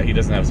 Yeah, he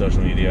doesn't have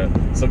social media.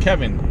 So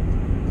Kevin,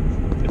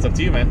 it's up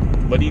to you, man.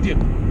 What do you do?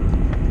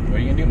 What are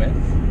you gonna do, man?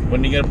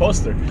 When are you gonna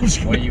post her?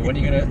 When are you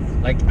gonna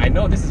like? I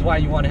know this is why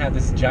you want to have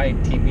this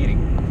giant team meeting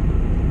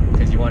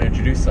because you want to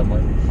introduce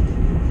someone.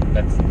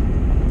 That's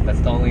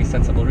the only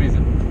sensible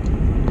reason.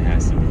 It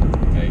has to be.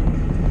 Like,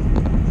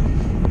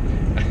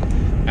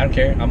 I don't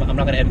care. I'm not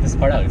gonna edit this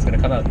part out. It's gonna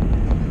come out.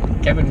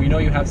 Kevin, we know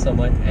you have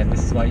someone, and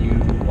this is why you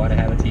want to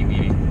have a team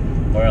meeting,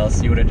 or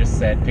else you would have just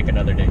said pick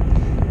another day.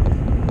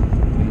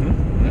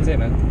 Mm-hmm. That's it,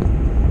 man.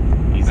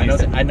 Easy.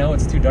 I know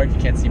it's too dark. You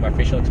can't see my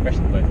facial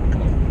expression, but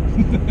come on.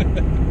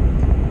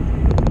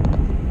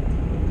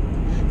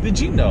 Did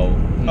you know?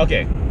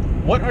 Okay,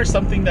 what are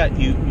something that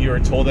you were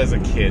told as a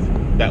kid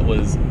that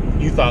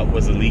you thought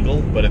was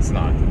illegal, but it's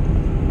not?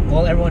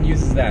 Well, everyone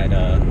uses that.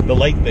 The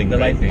light thing. The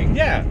right? light thing.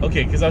 Yeah.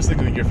 Okay, because I was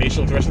thinking like, your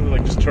facial expression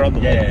like just turn on the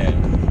light. Yeah.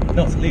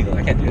 No, it's illegal.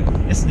 I can't do it.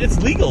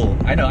 It's legal.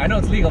 I know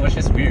it's legal, but it's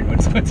just weird when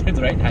someone turns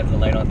right and has the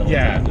light on the whole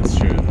Yeah, time. that's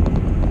true.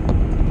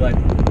 But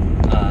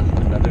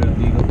another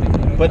illegal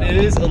thing. But it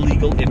is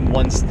illegal in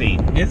one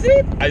state. Is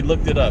it? I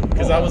looked it up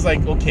because Oh, wow. I was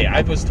like, okay,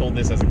 I was told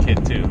this as a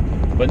kid too,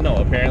 but no,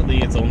 apparently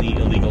it's only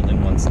illegal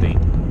in one state,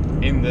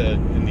 in the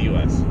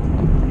U.S.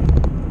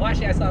 Well,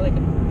 actually, I saw like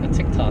a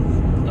TikTok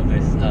of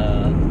this.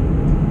 I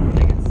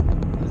think it's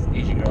this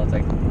Asian girl. It's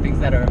like things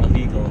that are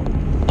illegal,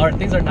 or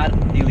things are not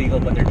illegal,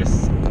 but they're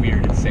just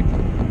weird and sick.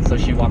 So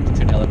she walked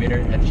into an elevator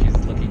and she's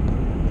looking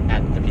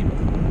at the people.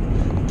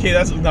 Okay,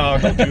 no,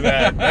 don't do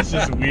that. That's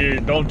just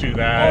weird. Don't do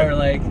that. Or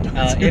like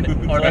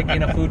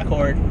in a food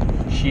court,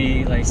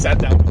 she like Sat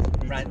down.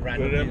 ran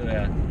with people,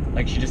 yeah.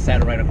 Like she just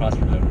sat right across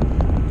from them.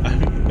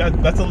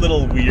 That's a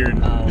little weird.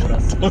 What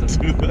else? Don't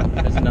do that.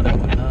 There's another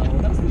one.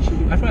 What else did she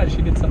do? I forgot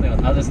she did something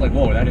else. I was just like,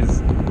 whoa,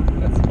 that's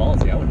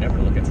ballsy. I would never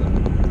look at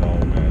someone. Oh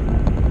man,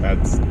 that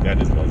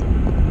is buzzing.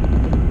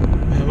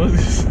 What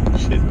is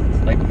this shit?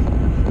 Like,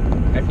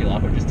 I feel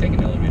awkward just taking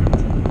an elevator.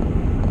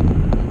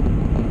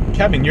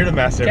 Kevin, you're the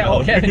master.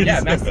 of Kevin, yeah,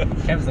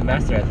 elevators. Kevin's the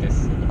master at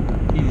this.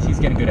 He's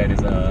getting good at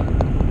his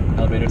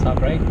elevator talk,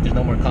 right? There's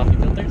no more coffee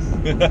filters,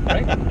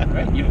 right?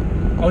 Right?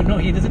 Oh no,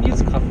 he doesn't use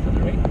a coffee filter,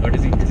 right? Or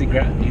does he? Because he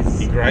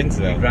grinds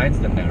them. He grinds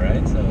them now,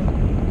 right? So,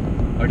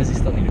 or does he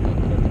still need a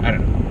coffee filter? I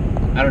don't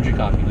know. I don't drink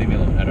coffee. Leave me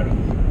alone. I don't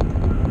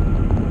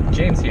know.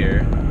 James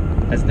here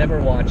has never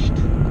watched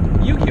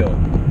Yu-Gi-Oh.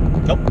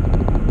 Nope.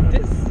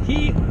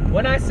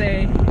 When I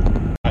say,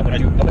 I'm gonna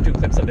do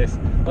clips of this.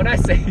 When I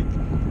say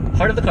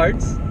Heart of the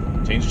Cards,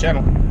 Change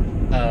channel.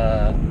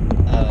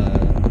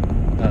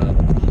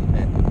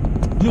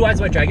 Blue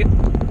Eyes White Dragon,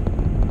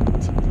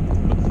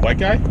 White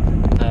guy?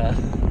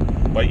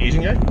 White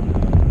Asian guy?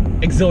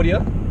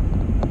 Exodia,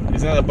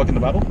 Isn't that a book in the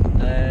Bible?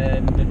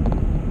 and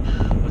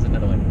what was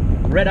another one?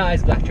 Red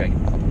Eyes Black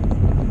Dragon.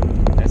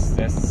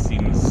 That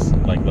seems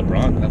like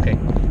LeBron. Okay.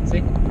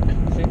 See?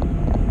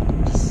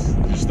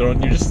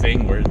 You're just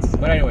saying words.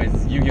 But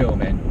anyways, Yu-Gi-Oh,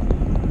 man.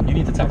 You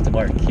need to talk to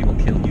Mark. He will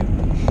kill you.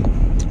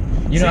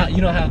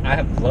 You know how I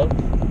have love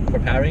for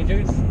Power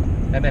Rangers?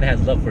 That man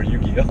has love for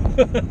Yu-Gi-Oh.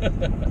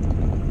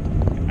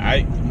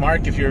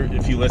 Mark, if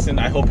you listen,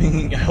 I hope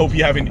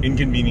you have an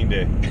inconvenient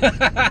day.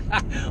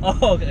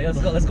 Oh, okay,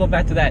 let's go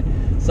back to that.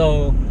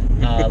 So,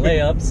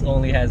 Layups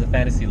only has a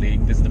fantasy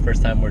league. This is the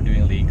first time we're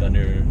doing a league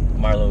under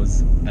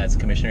Marlo's as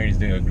commissioner. He's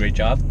doing a great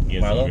job.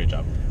 He's doing a great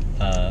job.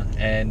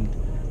 And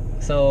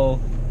so,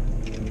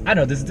 I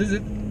don't know.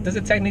 Does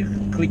it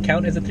technically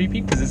count as a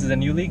 3-peat? Because this is a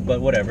new league,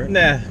 but whatever.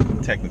 Nah,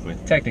 technically.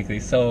 Technically.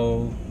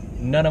 So,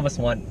 none of us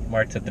want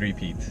Mark to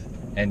 3-peat.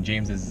 And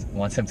James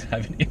wants him to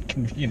have an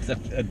inconvenience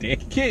of a day.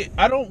 Okay,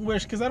 I don't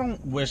wish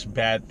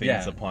bad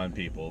things upon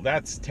people.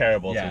 That's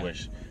terrible to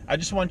wish. I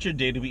just want your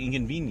day to be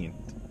inconvenient.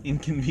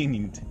 If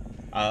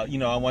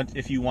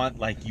you want,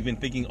 like, you've been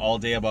thinking all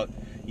day about,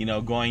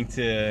 going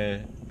to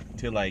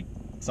like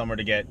somewhere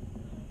to get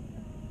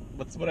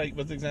what's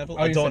the example?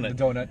 Oh, a donut.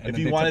 The donut. If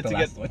you wanted to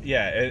get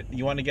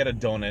you want to get a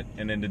donut,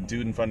 and then the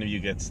dude in front of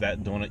you gets that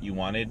donut you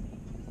wanted,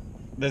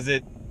 is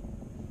it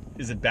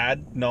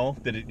bad? No.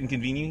 Did it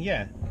inconvenient?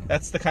 Yeah.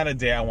 That's the kind of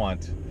day I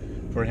want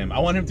for him. I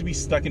want him to be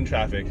stuck in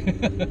traffic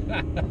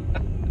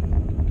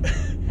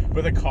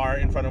with a car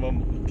in front of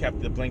him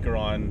kept the blinker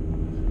on,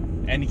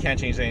 and he can't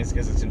change lanes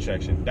because it's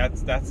injection.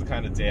 That's the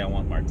kind of day I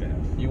want Mark to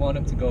have. You want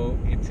him to go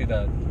into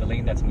the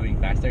lane that's moving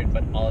faster,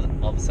 but all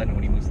of a sudden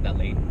when he moves to that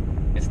lane,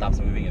 it stops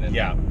moving, and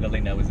then the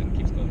lane that was in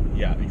keeps going.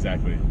 Yeah,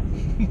 exactly.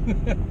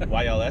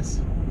 YLS?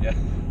 Yeah.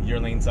 Your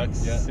lane sucks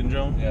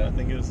syndrome? Yeah. I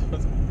think it was.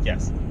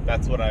 Yes.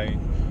 That's what I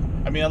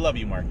love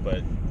you, Mark,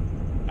 but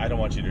I don't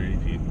want you to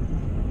repeat.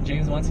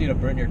 James wants you to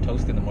burn your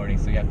toast in the morning,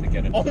 so you have to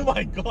get it. Oh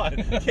my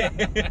god! Okay.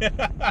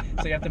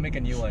 So you have to make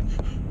a new one.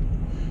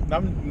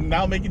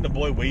 Now making the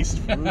boy waste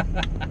food.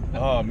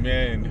 Oh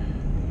man.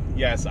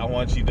 Yes, I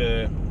want you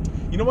to.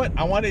 You know what?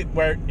 I want it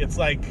where it's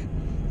like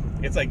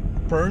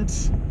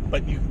burnt,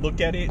 but you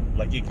look at it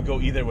like it could go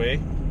either way.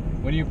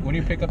 When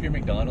you pick up your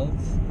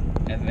McDonald's,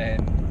 and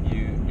then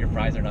your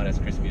fries are not as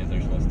crispy as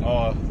they're supposed to.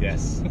 Oh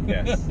yes.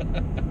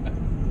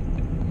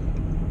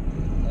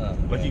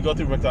 Like you go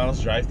through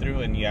McDonald's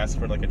drive-thru and you ask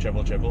for like a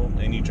triple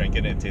and you drink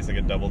it and it tastes like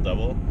a double.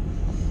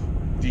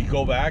 Do you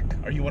go back?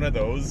 Are you one of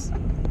those?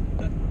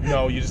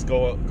 No, you just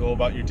go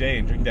about your day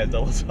and drink that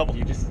double.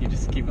 You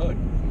just keep going.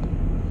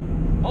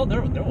 Oh,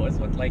 there was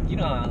one. Like,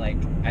 how, like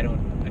I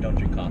don't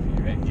drink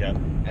coffee, right? Yeah.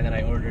 And then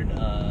I ordered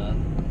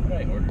what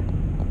did I order?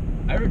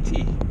 I ordered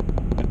tea.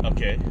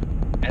 Okay.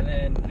 And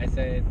then I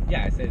said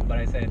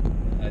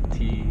a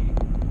tea,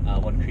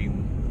 1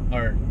 cream,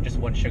 or just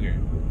 1 sugar.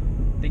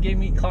 They gave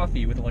me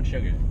coffee with 1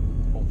 sugar.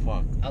 Oh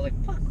fuck. I was like,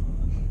 fuck.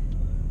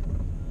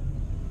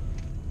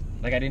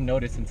 Like I didn't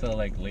notice until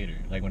like later,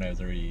 like when I was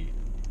already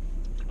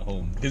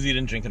home. Because you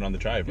didn't drink it on the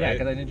drive, right? Yeah,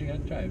 because I didn't drink it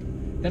on the drive.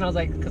 Then I was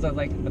like,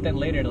 but then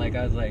later, like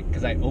I was like,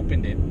 because I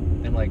opened it,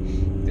 and I'm like,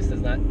 this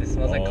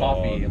smells like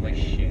coffee. Okay. I'm like,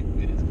 shit,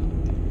 it is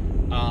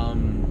coffee.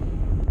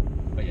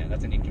 But yeah,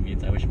 that's an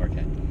inconvenience. I wish Mark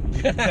had.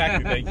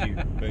 Exactly.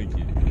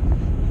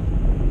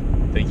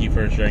 Thank you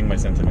for sharing my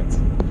sentiments.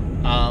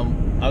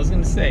 I was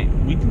gonna say,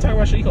 we can talk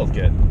about She-Hulk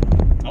yet.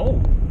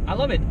 Oh, I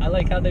love it. I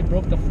like how they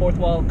broke the 4th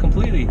wall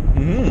completely.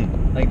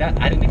 Mm-hmm. Like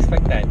that, I didn't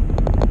expect that.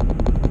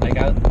 Like,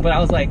 I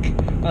was like,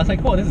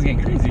 whoa, this is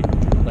getting crazy.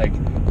 Like,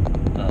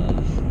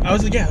 I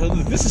was like, yeah,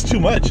 this is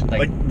too much.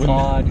 Like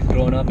Todd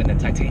growing up, and then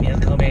Titania's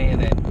coming,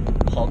 and then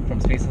Hulk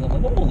from space, and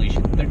I'm like, holy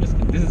shit, this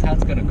is how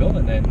it's gonna go.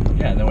 And then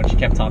when she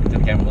kept talking to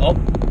the camera, oh,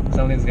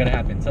 something's gonna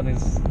happen, and then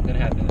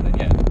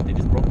they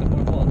just broke the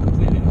 4th wall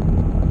completely.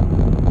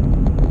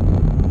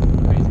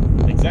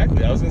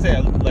 Exactly. I was gonna say,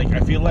 I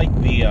feel like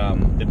the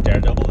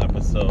Daredevil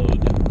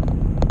episode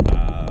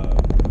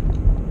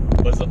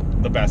was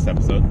the best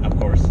episode, of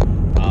course.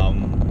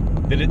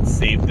 Did it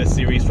save the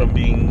series from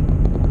being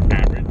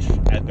average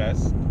at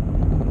best?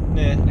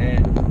 Nah.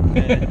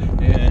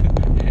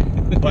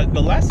 But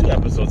the last 2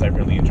 episodes I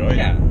really enjoyed.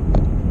 Yeah.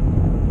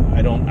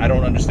 I don't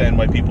understand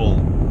why people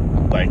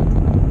like.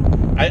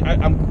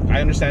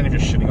 I understand if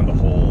you're shitting on the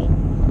whole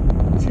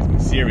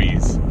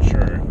series,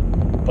 sure.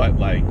 But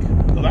like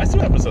the last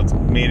 2 episodes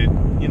made it,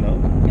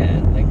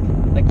 Yeah,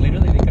 like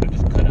literally they could have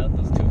just cut out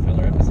those 2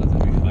 filler episodes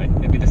and it'd be fine.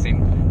 It'd be the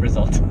same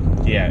result.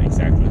 Yeah,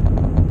 exactly.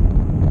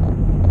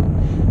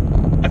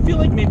 I feel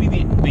like maybe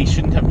they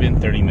shouldn't have been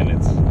 30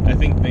 minutes. I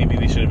think maybe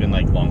they should have been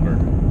like longer.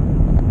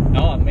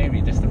 Oh,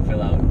 maybe just to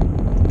fill out.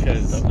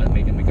 Because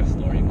make a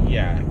story more.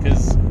 Yeah,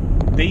 because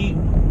they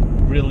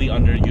really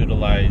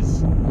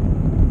underutilize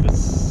the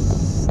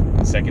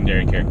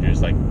secondary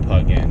characters like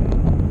Pug and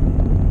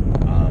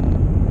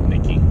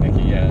Nikki.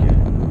 Yeah.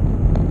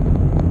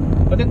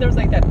 But then there was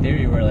like that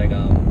theory where like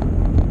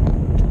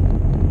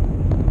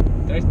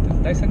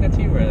did I send that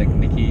to you where like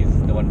Nikki's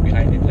the one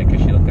behind it, like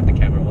cause she looked at the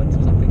camera once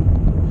or something?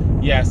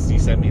 Yes, you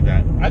sent me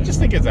that. I just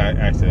think it's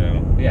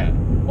accidental. Yeah.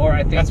 Or I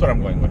think That's what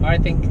I'm going with. Or I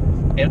think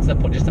it's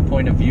just a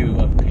point of view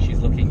of because she's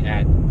looking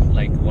at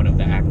like one of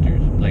the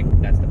actors. Like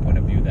that's the point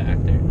of view of the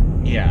actor.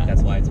 Yeah.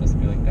 That's why it's supposed to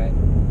be like that.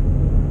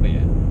 But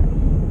yeah.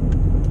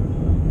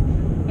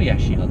 Oh yeah,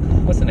 She-Hulk.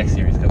 What's the next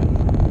series coming?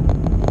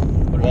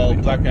 What are we Well,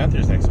 waiting Black for?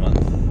 Panther's next month.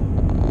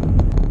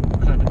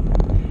 Kinda.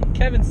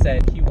 Kevin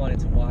said he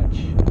wanted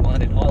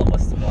all of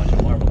us to watch a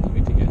Marvel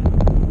movie together.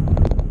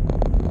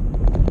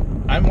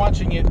 I'm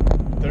watching it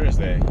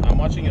Thursday. I'm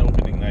watching it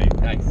opening night.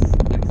 Nice.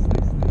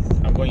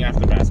 I'm going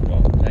after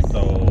basketball. Nice.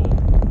 So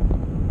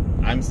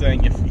I'm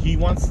saying if he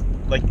wants,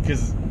 like,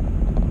 because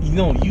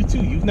you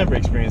too, you've never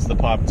experienced the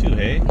pop too,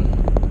 hey? I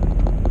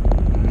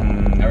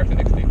work the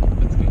next day.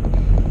 That's good.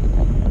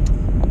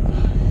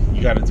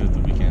 You got to do it the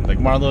weekend. Like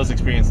Marlo's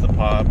experienced the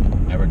pop.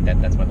 I work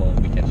that's my whole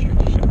weekend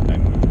stretch. Shit, I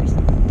know the person.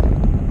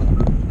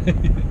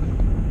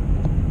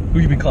 Who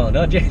you been calling?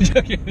 Oh, Jay.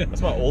 Joking.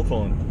 That's my old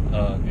phone,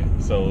 Oh, okay.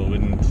 so it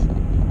wouldn't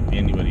be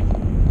anybody.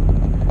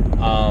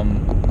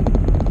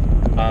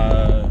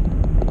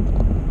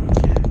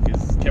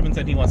 Because Kevin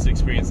said he wants to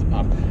experience the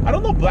pop. I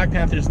don't know. Black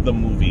Panther's the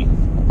movie.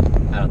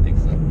 I don't think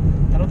so.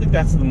 I don't think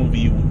that's the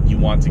movie you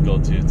want to go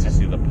to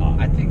see the pop.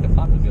 I think the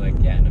pop would be like,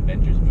 yeah, an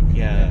Avengers movie.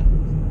 Yeah.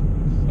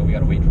 But we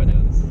gotta wait for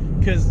those.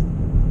 Because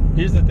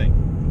here's the thing,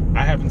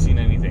 I haven't seen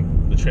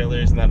anything. The trailer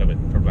is none of it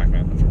for Black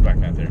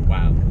Panther.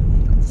 Wow.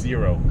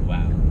 Zero.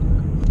 Wow.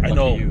 I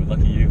know.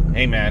 Lucky you.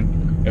 Hey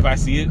man, if I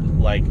see it,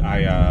 like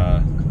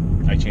I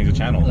change the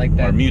channel Like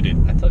that. or mute it.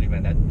 I told you,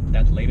 man,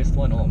 that latest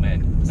one, oh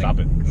man. Stop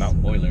it. No.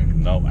 Spoiler.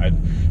 No, I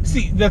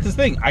see. That's the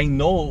thing. I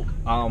know.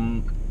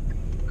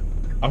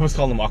 I almost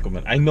call him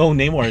Aquaman. I know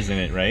Namor is in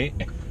it, right?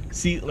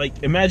 See,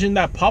 like, imagine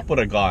that pop would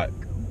have got.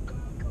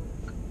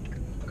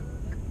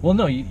 Well,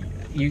 no,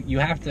 you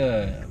have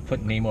to put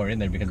Namor in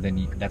there because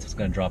then that's what's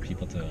gonna draw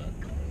people to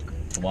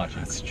watch it.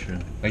 That's true.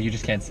 Like, you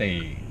just can't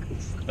say,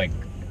 like,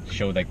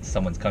 show, like,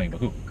 someone's coming, but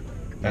who?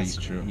 That's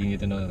Like, true. You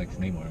need to know, like, it's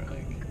Namor, like...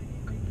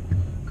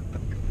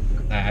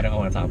 I don't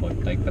want to talk about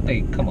it, like, but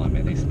come on,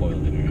 man, they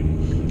spoiled it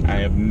already. I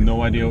have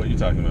no idea what you're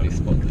talking about. They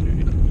spoiled it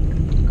already.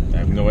 I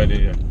have no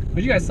idea.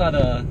 But you guys saw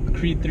the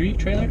Creed 3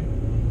 trailer?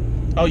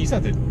 Oh, you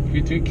sent it.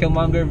 Creed 3,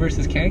 Killmonger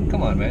versus Kang?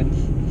 Come on, man.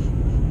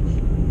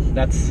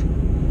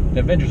 The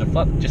Avengers are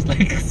fucked, just like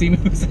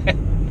Simu said.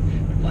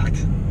 They're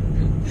fucked.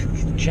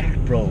 He's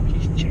jacked, bro.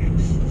 He's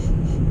jacked.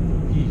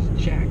 He's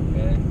jacked,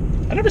 man.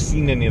 I've never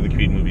seen any of the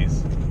Creed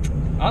movies.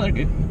 Oh, they're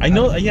good. I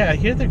know. Yeah, I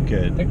hear they're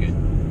good. They're good.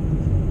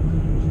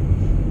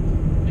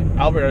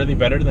 Albert, are they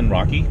better than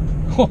Rocky?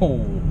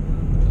 Oh.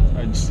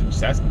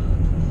 Just ask.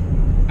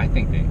 I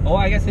think they... Oh,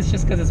 I guess it's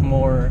just because it's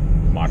more...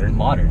 Modern.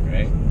 Modern,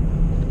 right?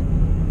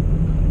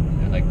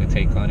 I like the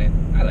take on it.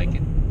 I like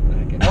it.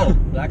 Oh,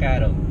 Black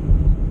Adam.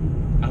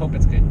 I hope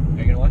it's good. Are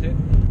you gonna watch it?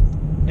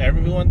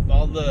 Everyone,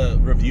 all the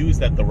reviews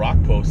that The Rock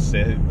posts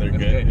say they're It's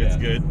good. It's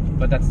yeah. good.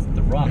 But that's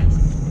The Rock.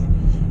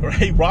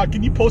 Right, Rock,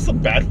 can you post some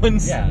bad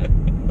ones? Yeah.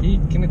 They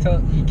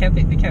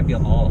can't be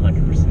all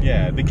 100%.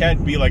 Yeah, they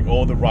can't be like,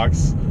 oh, The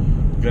Rock's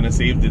gonna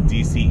save the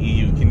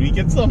DCEU. Can we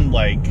get some,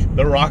 like,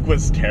 The Rock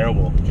was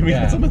terrible? Can we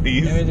get some of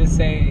these? Maybe just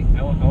say,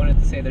 I wanted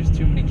to say there's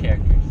too many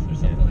characters or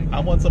something like that. I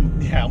want some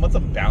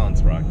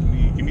balance, Rock.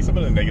 Give me some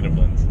of the negative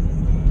ones.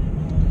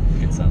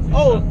 Good stuff.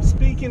 Oh,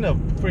 speaking of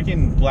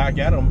freaking Black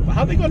Adam,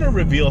 how are they gonna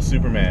reveal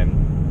Superman?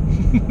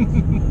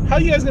 How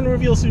are you guys gonna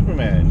reveal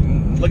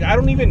Superman? Like, I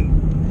don't even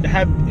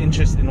have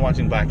interest in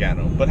watching Black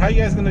Adam, but how are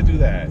you guys gonna do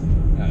that?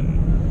 I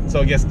don't know.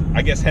 So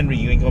I guess Henry,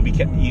 you ain't gonna be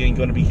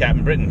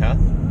Captain Britain, huh?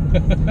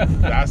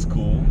 That's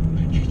cool.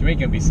 You ain't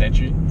gonna be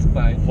Sentry. It's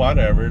fine.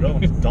 Whatever. Don't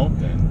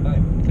then.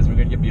 Fine. Because we're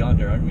gonna get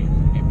Beyonder, aren't we?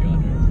 Get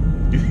Beyonder.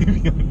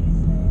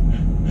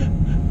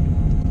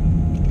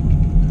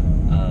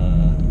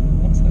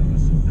 What's that?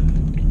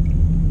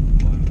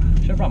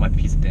 Should have brought my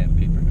piece of damn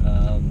paper.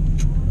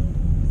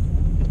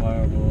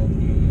 Marvel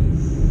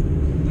news.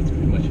 That's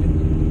pretty much it.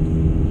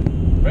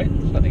 Right?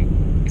 There's nothing.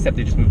 Except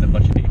they just moved a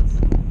bunch of dates.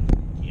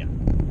 Yeah.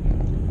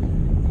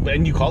 But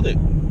and you called it.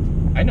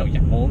 I know,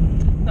 yeah. Well,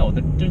 no,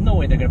 there's no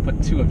way they're gonna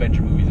put 2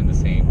 Avenger movies in the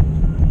same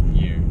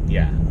year.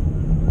 Yeah.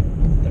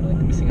 They're like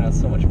missing out on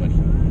so much money.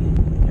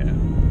 Yeah.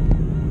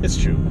 It's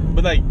true.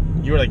 But like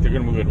you were like they're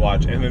gonna move it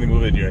watch and then they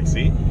move it you're like,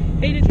 see?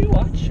 Hey, did you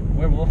watch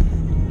Werewolf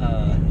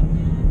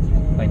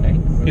by Night?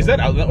 Is that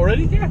out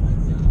already? Yeah.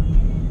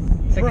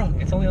 It's, like, Bro.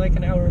 it's only like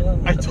an hour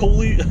long. I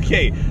totally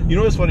okay. You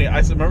know what's funny? I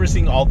remember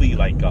seeing all the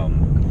like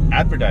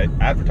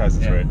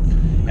advertisements for it,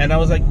 and I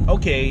was like,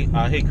 okay,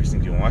 hey Kristen,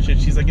 do you want to watch it?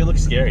 She's like, it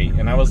looks scary,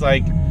 and I was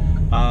like,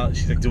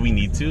 she's like, do we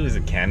need to? Is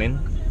it canon?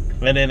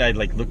 And then I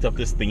like looked up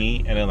this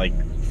thingy, and then like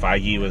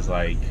Feige was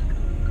like,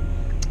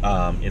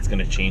 it's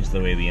gonna change the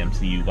way the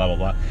MCU, blah blah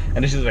blah, and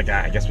then she's like,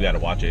 I guess we gotta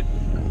watch it,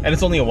 and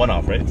it's only a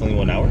one-off, right? It's only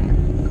 1 hour.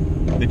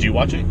 Did you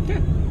watch it?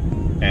 Yeah.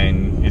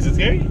 And is it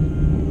scary?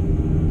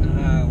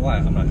 Why?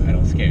 I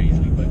don't scare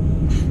easily, but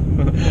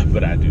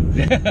But I do.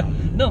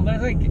 no, but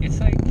it's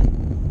like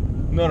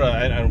No,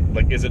 I don't,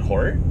 like, is it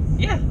horror?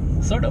 yeah,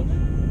 sort of.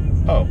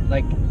 Oh,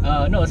 Like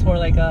no, it's more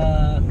like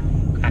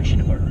action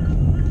horror.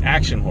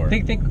 action horror.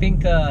 Think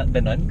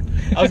the Nun.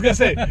 I was gonna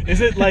say,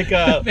 is it like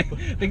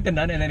think the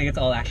Nun, and then it gets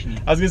all actiony.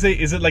 I was gonna say,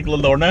 is it like La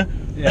Lorna?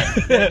 Yeah,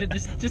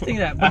 just think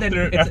that. But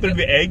after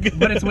the egg.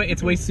 But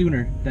it's way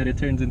sooner that it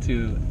turns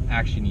into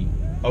actiony.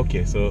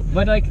 Okay, so.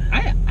 But like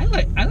I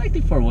liked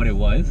it for what it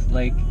was.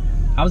 Like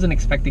I wasn't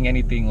expecting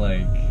anything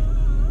like.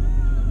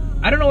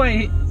 I don't know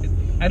why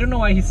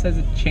he says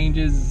it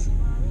changes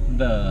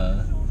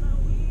the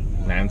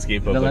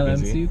landscape of the like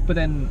landscape, but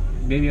then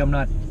maybe I'm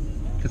not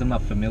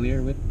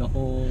familiar with the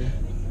whole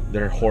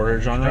their horror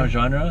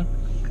genre.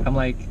 I'm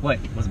like, what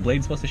was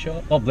Blade supposed to show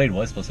up? Well, Blade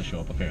was supposed to show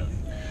up apparently.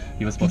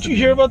 He was supposed Did to. you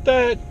hear about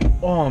that?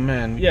 Oh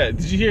man, yeah.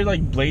 Did you hear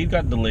like Blade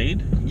got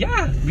delayed?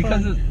 Yeah,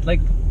 because of,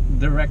 like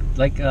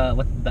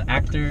what the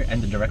actor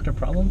and the director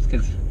problems,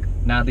 because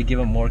now they give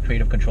him more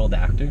creative control, the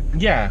actor.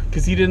 Yeah,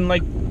 because he didn't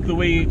like the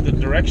way the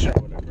direction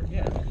or whatever.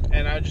 Yeah.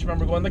 And I just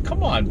remember going like,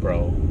 come on,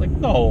 bro. Like,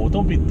 no,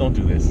 don't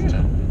do this.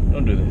 Yeah.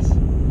 Don't do this.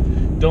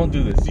 Don't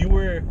do this. You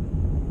were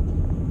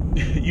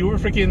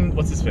freaking,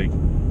 what's his fake?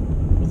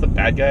 What's the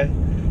bad guy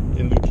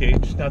in Luke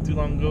Cage not too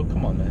long ago?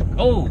 Come on, man.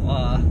 Oh,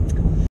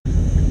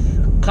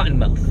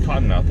 Cottonmouth.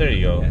 Cottonmouth, there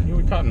you go. Yeah. You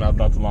were Cottonmouth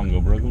not too long ago,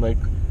 bro. Like,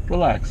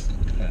 relax.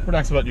 Yeah.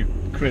 Relax about your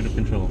creative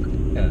control.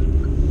 Yeah.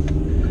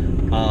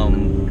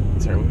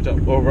 Sorry, what we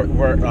talking?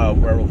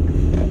 Werewolf.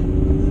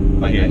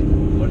 Okay.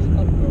 What is it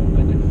called?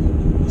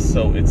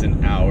 So it's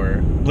an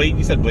hour. Blade,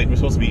 you said Blade was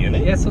supposed to be in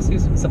it? Yeah,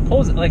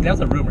 supposed like that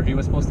was a rumor. He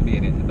was supposed to be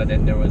in it, but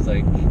then there was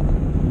like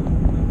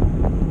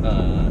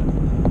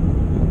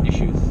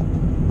issues.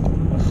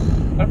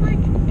 But I'm like,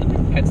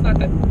 it's not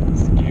that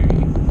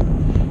scary.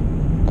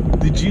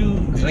 Did you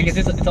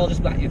it's all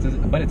just black.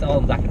 But it's all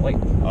in black and white.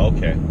 Oh,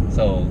 okay.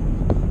 So,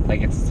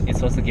 like it's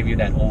supposed to give you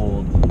that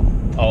old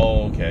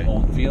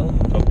feel.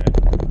 Okay.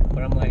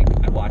 But I'm like,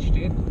 I watched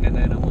it, and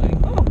then I'm like,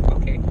 oh,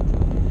 okay.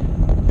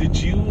 Did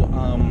you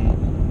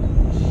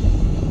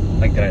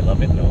like, did I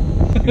love it? No.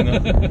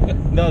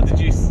 No. Did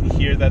you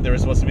hear that there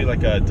was supposed to be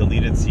like a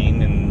deleted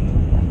scene in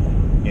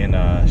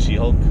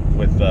She-Hulk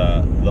with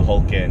the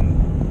Hulk and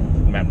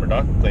Matt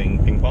Murdock playing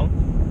ping pong?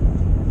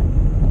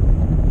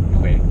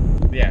 Wait.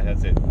 Yeah,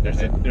 that's it. There's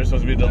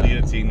supposed to be a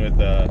deleted scene with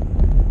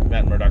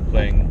Matt Murdock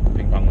playing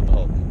ping pong with the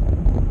Hulk.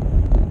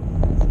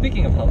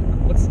 Speaking of Hulk,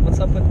 what's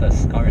up with the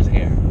Scar's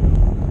hair?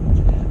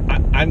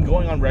 I'm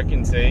going on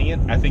record saying it.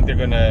 I think they're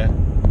gonna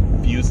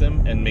fuse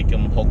him and make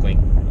him Hulkling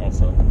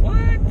also.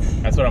 What?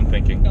 That's what I'm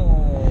thinking.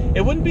 No.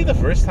 It wouldn't be the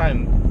first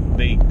time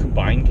they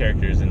combine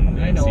characters in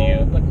the I know,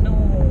 MCU. but no.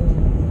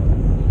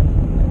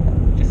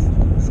 Just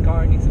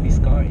Scar needs to be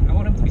Scar. I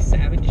want him to be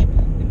savage.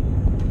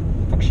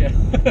 Fuck shit.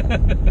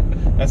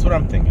 That's what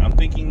I'm thinking. I'm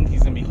thinking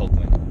he's gonna be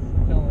Hulkling.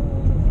 No.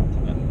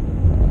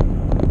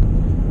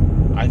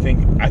 I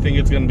think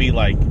it's gonna be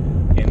like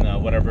in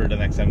whatever the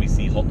next time we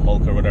see Hulk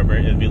or whatever,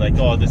 it'll be like,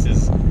 oh, this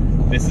is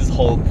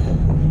Hulk.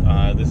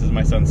 This is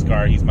my son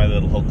Scar. He's my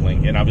little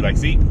Hulkling, and I'll be like,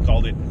 see,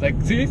 called it. Like,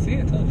 see, I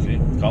told you. See,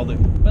 called it.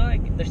 But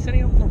like, they're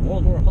setting up for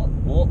World War Hulk,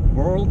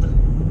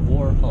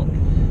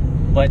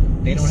 but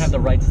they don't have the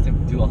rights to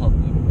do a Hulk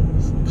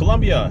movie.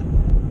 Columbia,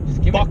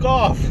 Just give fuck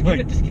off.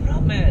 Just give it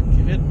up, man.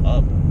 Give it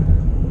up.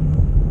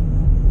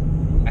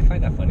 I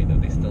find that funny though.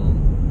 They still.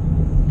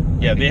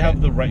 Yeah, they have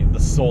the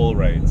sole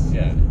rights.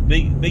 Yeah.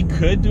 They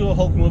could do a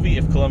Hulk movie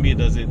if Columbia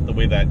does it the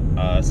way that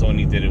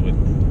Sony did it with.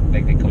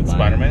 Like they combine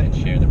Spider-Man? and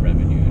share the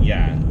revenue.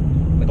 Yeah,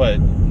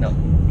 but no.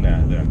 Nah,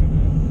 they're not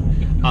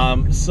gonna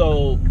do that.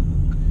 So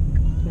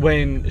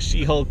when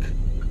She-Hulk,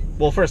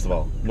 well, first of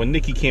all, when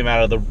Nikki came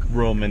out of the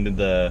room and did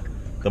the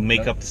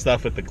makeup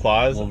stuff with the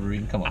claws,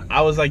 Wolverine, come on.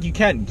 I was like, you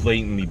can't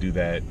blatantly do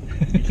that.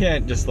 You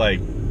can't just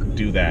like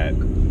do that,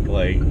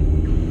 like,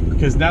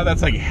 because now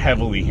that's like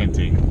heavily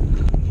hinting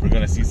we're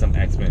gonna see some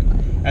X-Men.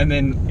 And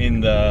then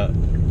in the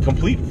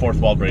complete fourth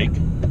wall break,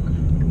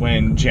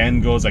 when Jen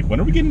goes like, when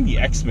are we getting the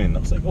X-Men? I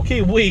was like,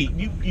 okay, wait,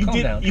 you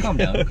Calm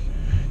down.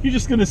 You're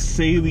just gonna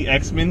say the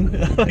X-Men?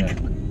 Like, yeah.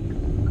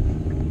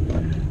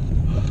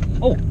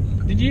 Oh,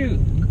 did you?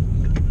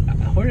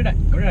 Where did I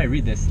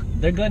read this?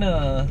 They're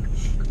gonna.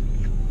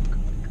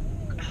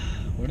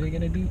 What are they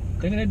gonna do?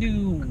 They're gonna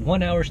do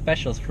 1 hour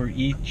specials for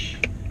each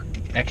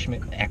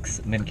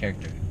X-Men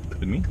character.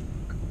 with me?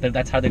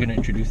 That's how they're gonna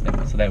introduce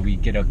them, so that we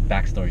get a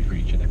backstory for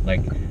each of them.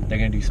 Like they're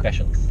gonna do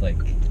specials, like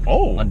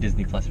on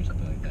Disney Plus or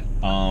something like that.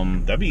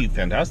 That'd be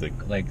fantastic.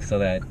 Like so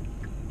that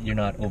you're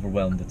not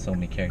overwhelmed with so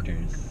many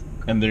characters.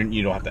 And then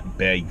you don't have to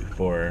beg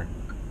for.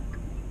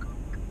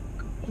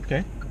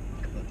 Okay.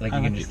 Like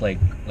you can just like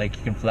you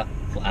can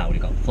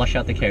flush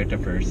out the character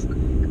first,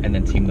 and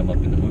then team them up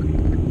in the movie.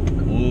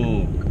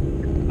 Ooh,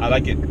 I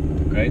like it.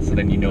 Right, so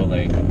then you know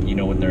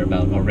what they're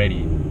about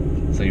already,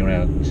 so you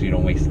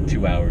don't waste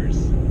 2 hours,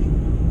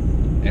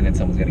 and then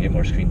someone's gonna get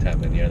more screen time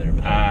than the other.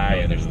 I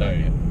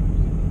understand.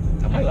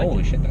 I'm like,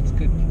 holy shit, that's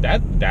good.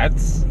 That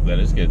is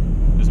good.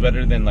 It's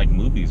better than like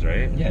movies,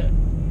 right? Yeah.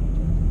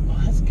 Oh,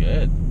 that's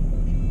good.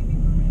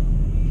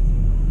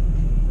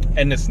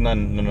 And it's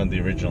none of the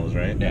originals,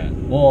 right? Yeah.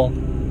 Well,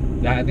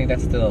 I think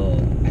that's still.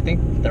 I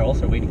think they're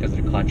also waiting because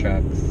their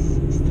contracts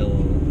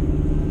still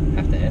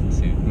have to end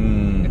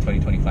soon in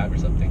 2025 or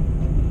something.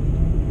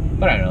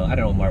 But I don't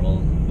know Marvel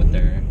with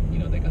their,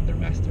 they got their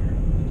master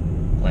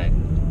plan,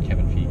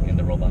 Kevin Feige and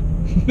the robot.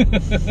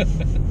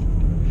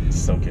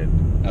 So good.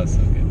 That was so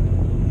good.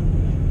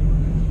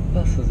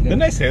 What else was good?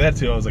 Didn't I say that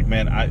too? I was like,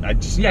 man, I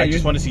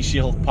just want to see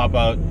She-Hulk pop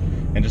out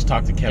and just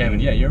talk to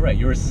Kevin. Yeah, you're right.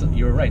 You were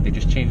right. They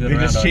just changed it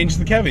around. They just changed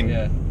the Kevin.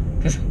 Yeah,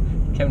 because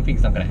Kevin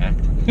Feige's not gonna act.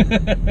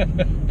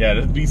 Yeah,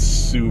 it'd be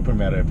super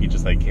meta if he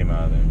just like came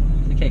out of there.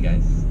 Okay,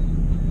 guys.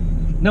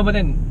 No, but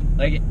then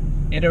like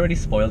it already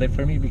spoiled it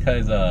for me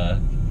because I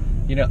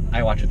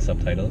watch with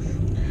subtitles.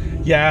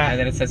 Yeah. And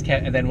then it says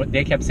and then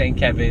they kept saying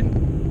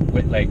Kevin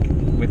with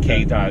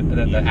K the dot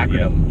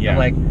acronym. Yeah. I'm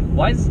like,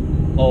 why is?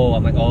 Oh,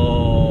 I'm like,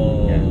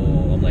 oh. Yeah.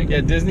 I'm like, yeah,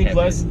 Disney Kevin.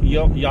 Plus,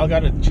 y'all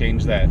gotta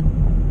change that.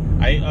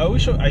 I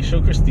always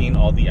show Christine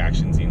all the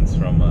action scenes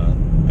from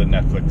the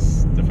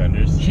Netflix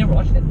Defenders. You never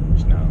watched it?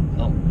 No.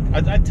 Oh.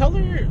 I tell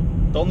her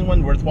the only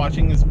one worth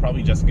watching is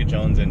probably Jessica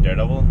Jones and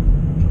Daredevil,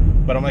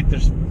 but I'm like,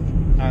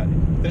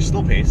 they're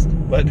still paced,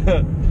 but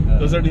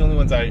those are the only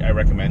ones I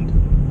recommend.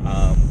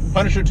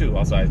 Punisher too.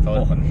 Also, I tell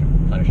her Punisher.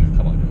 Punisher,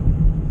 come on.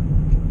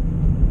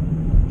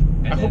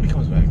 I hope he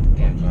comes back.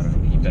 Yeah,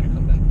 he better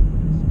come back.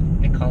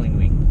 And Colleen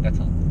Wing. That's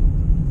all.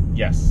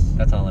 Yes.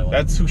 That's all I want.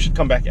 That's who should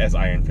come back as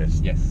Iron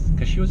Fist. Yes,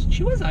 because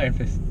she was Iron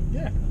Fist.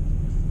 Yeah.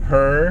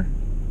 Her.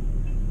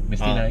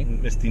 Misty Knight.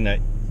 Misty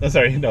Knight. Oh,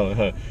 sorry, no.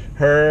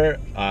 Her.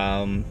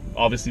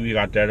 Obviously, we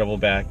got Daredevil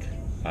back.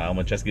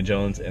 With Jessica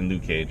Jones and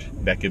Luke Cage.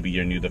 That could be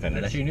your new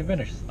Defenders. That's your new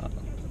Defenders.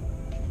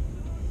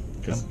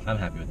 I'm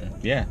happy with that.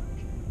 Yeah.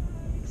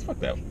 Fuck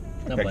that.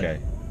 Fuck that guy.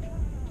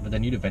 But the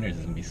new Defenders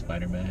is gonna be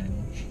Spider-Man,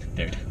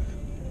 Daredevil.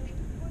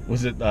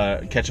 Was it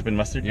ketchup and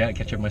mustard? Yeah,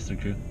 ketchup mustard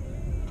crew.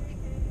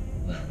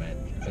 Oh man,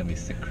 it's gonna be a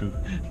sick crew.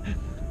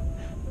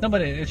 No,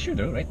 but it's true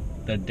though, right?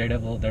 The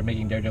Daredevil, they're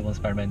making Daredevil and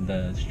Spider-Man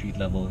the street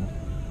level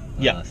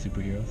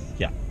superheroes.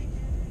 Yeah.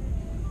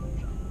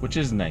 Which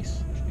is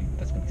nice.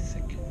 That's gonna be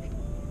sick.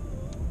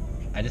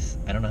 I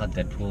don't know how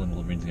Deadpool and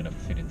Wolverine's gonna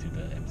fit into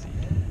the MCU.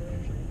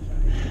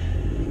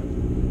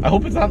 I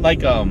hope it's not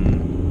like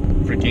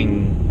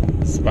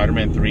freaking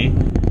Spider-Man 3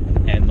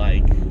 and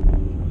like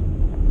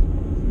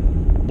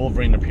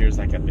Wolverine appears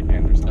like at the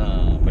end or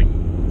something. Like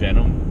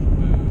Venom.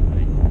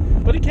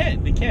 But it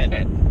can't. They can't.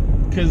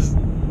 Because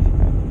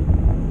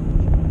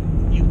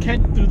you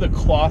can't do the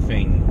claw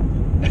thing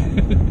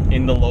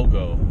in the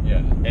logo.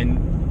 Yeah. And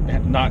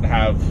not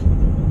have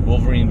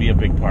Wolverine be a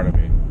big part of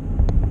it.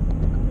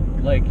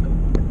 Like,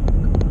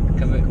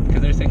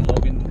 because they're saying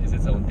Logan is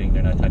its own thing.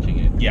 They're not touching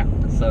it. Yeah.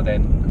 So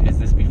then, is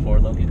this before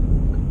Logan?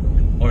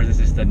 Or is this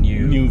just a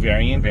new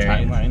variant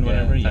timeline,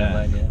 whatever?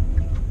 Timeline, yeah.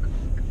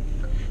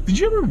 Did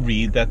you ever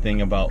read that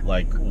thing about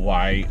like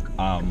why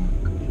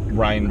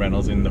Ryan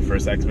Reynolds in the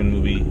first X-Men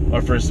movie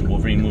or first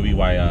Wolverine movie,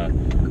 why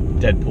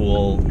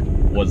Deadpool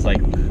was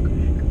like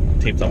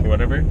taped up or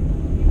whatever?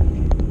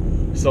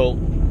 So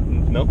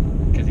no,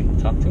 because he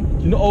talked to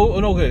him. No,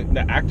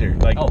 the actor,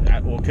 like,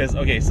 because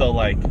so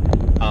like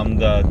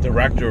the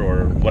director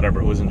or whatever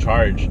who was in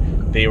charge,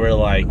 they were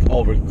like,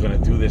 oh, we're gonna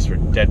do this for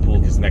Deadpool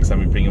because next time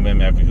we bring him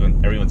in,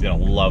 everyone's gonna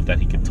love that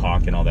he could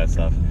talk and all that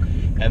stuff.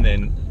 And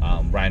then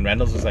Ryan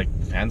Reynolds was like,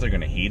 fans are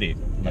gonna hate it.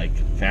 Like,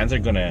 fans are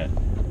gonna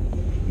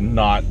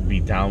not be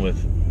down with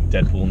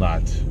Deadpool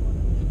not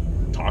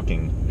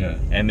talking. Yeah.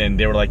 And then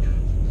they were like,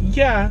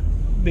 yeah,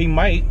 they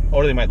might,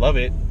 or they might love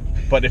it,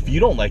 but if you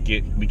don't like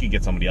it, we could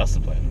get somebody else to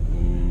play.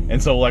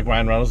 And so like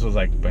Ryan Reynolds was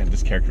like, man,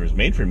 this character is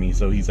made for me.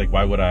 So he's like,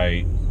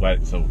 why?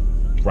 So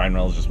Ryan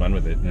Reynolds just went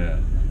with it. Yeah.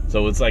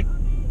 So it's like,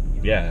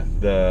 yeah,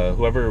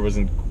 whoever was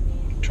in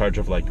charge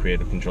of like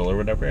creative control or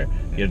whatever,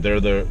 they're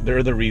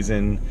the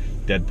reason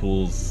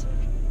Deadpool's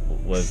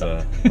was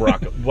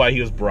why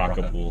he was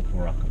Barakapool.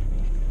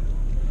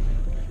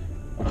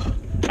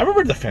 I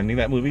remember defending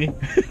that movie.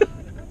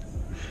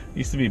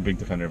 Used to be a big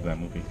defender of that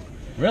movie.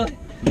 Really?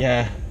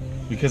 Yeah,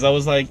 because I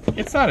was like,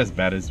 it's not as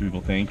bad as people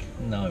think.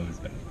 No, it was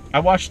bad. I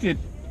watched it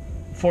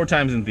 4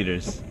 times in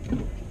theaters.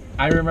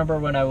 I remember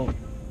when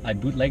I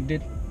bootlegged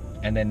it,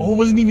 and then it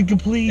wasn't even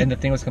complete. And the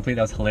thing was complete.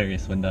 That was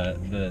hilarious when the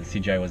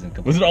CGI wasn't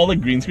complete. Was it all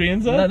like green screen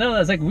and stuff? No, it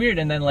was like weird.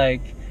 And then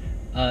like,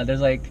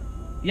 there's like,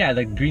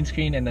 like green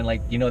screen, and then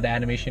like the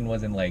animation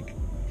wasn't like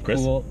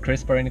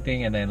crisp or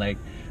anything, and then like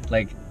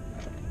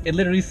it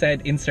literally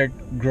said insert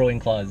growing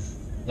claws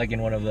like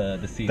in one of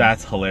the scenes.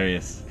 That's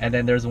hilarious. And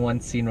then there's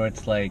one scene where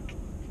it's like,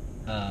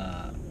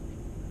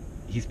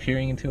 he's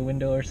peering into a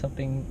window or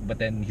something, but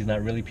then he's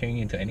not really peering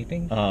into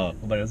anything.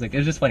 But it was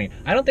just funny.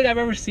 I don't think I've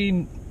ever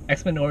seen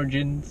X-Men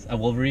Origins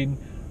Wolverine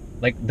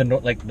like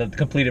the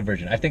completed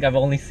version. I think I've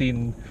only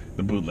seen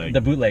the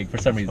bootleg for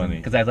some reason,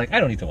 because I was like, I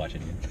don't need to watch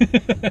it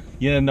again.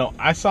 Yeah, no,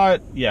 I saw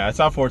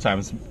it 4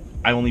 times.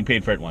 I only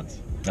paid for it once.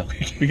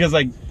 Because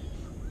like,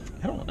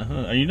 I don't.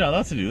 Are you not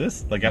allowed to do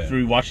this? Like after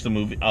we watched the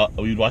movie,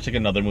 we'd watch like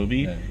another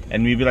movie,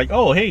 and we'd be like,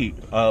 "Oh, hey,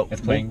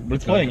 it's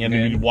playing," and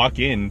then we'd walk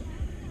in,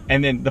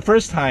 and then the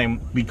first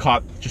time we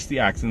caught just the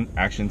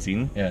action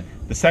scene. Yeah.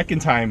 The second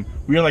time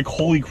we were like,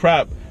 "Holy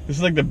crap! This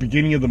is like the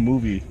beginning of the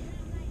movie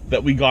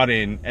that we got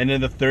in," and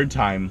then the third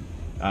time,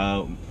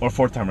 or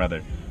fourth time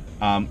rather,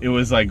 It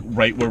was like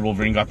right where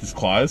Wolverine got his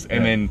claws,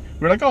 and then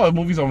we're like, oh, the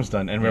movie's almost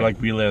done, and we're like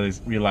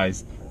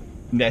realized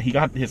that he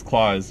got his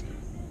claws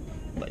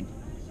like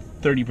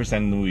 30% of the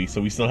movie,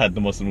 so we still had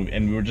the most of the movie,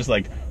 and we were just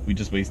like, we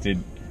just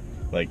wasted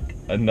like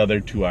another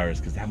 2 hours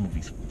because that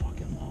movie's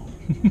fucking long.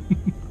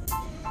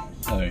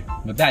 Alright,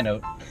 with that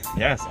note,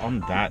 Yes,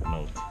 on that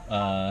note,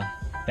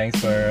 thanks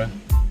for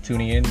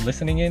tuning in,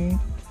 listening in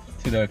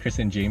to the Chris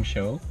and James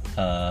show.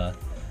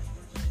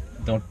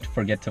 Don't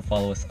forget to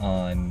follow us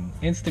on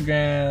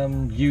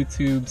Instagram,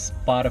 YouTube,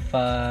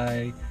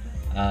 Spotify,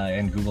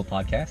 and Google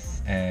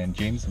Podcasts. And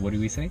James, what do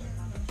we say?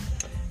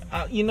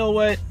 you know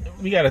what?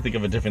 We got to think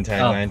of a different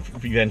tagline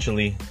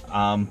eventually.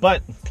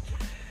 But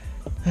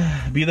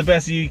be the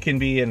best you can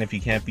be, and if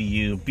you can't be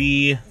you,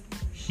 be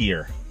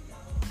here.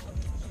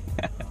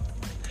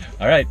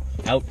 All right,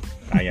 out.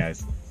 Bye,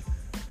 guys.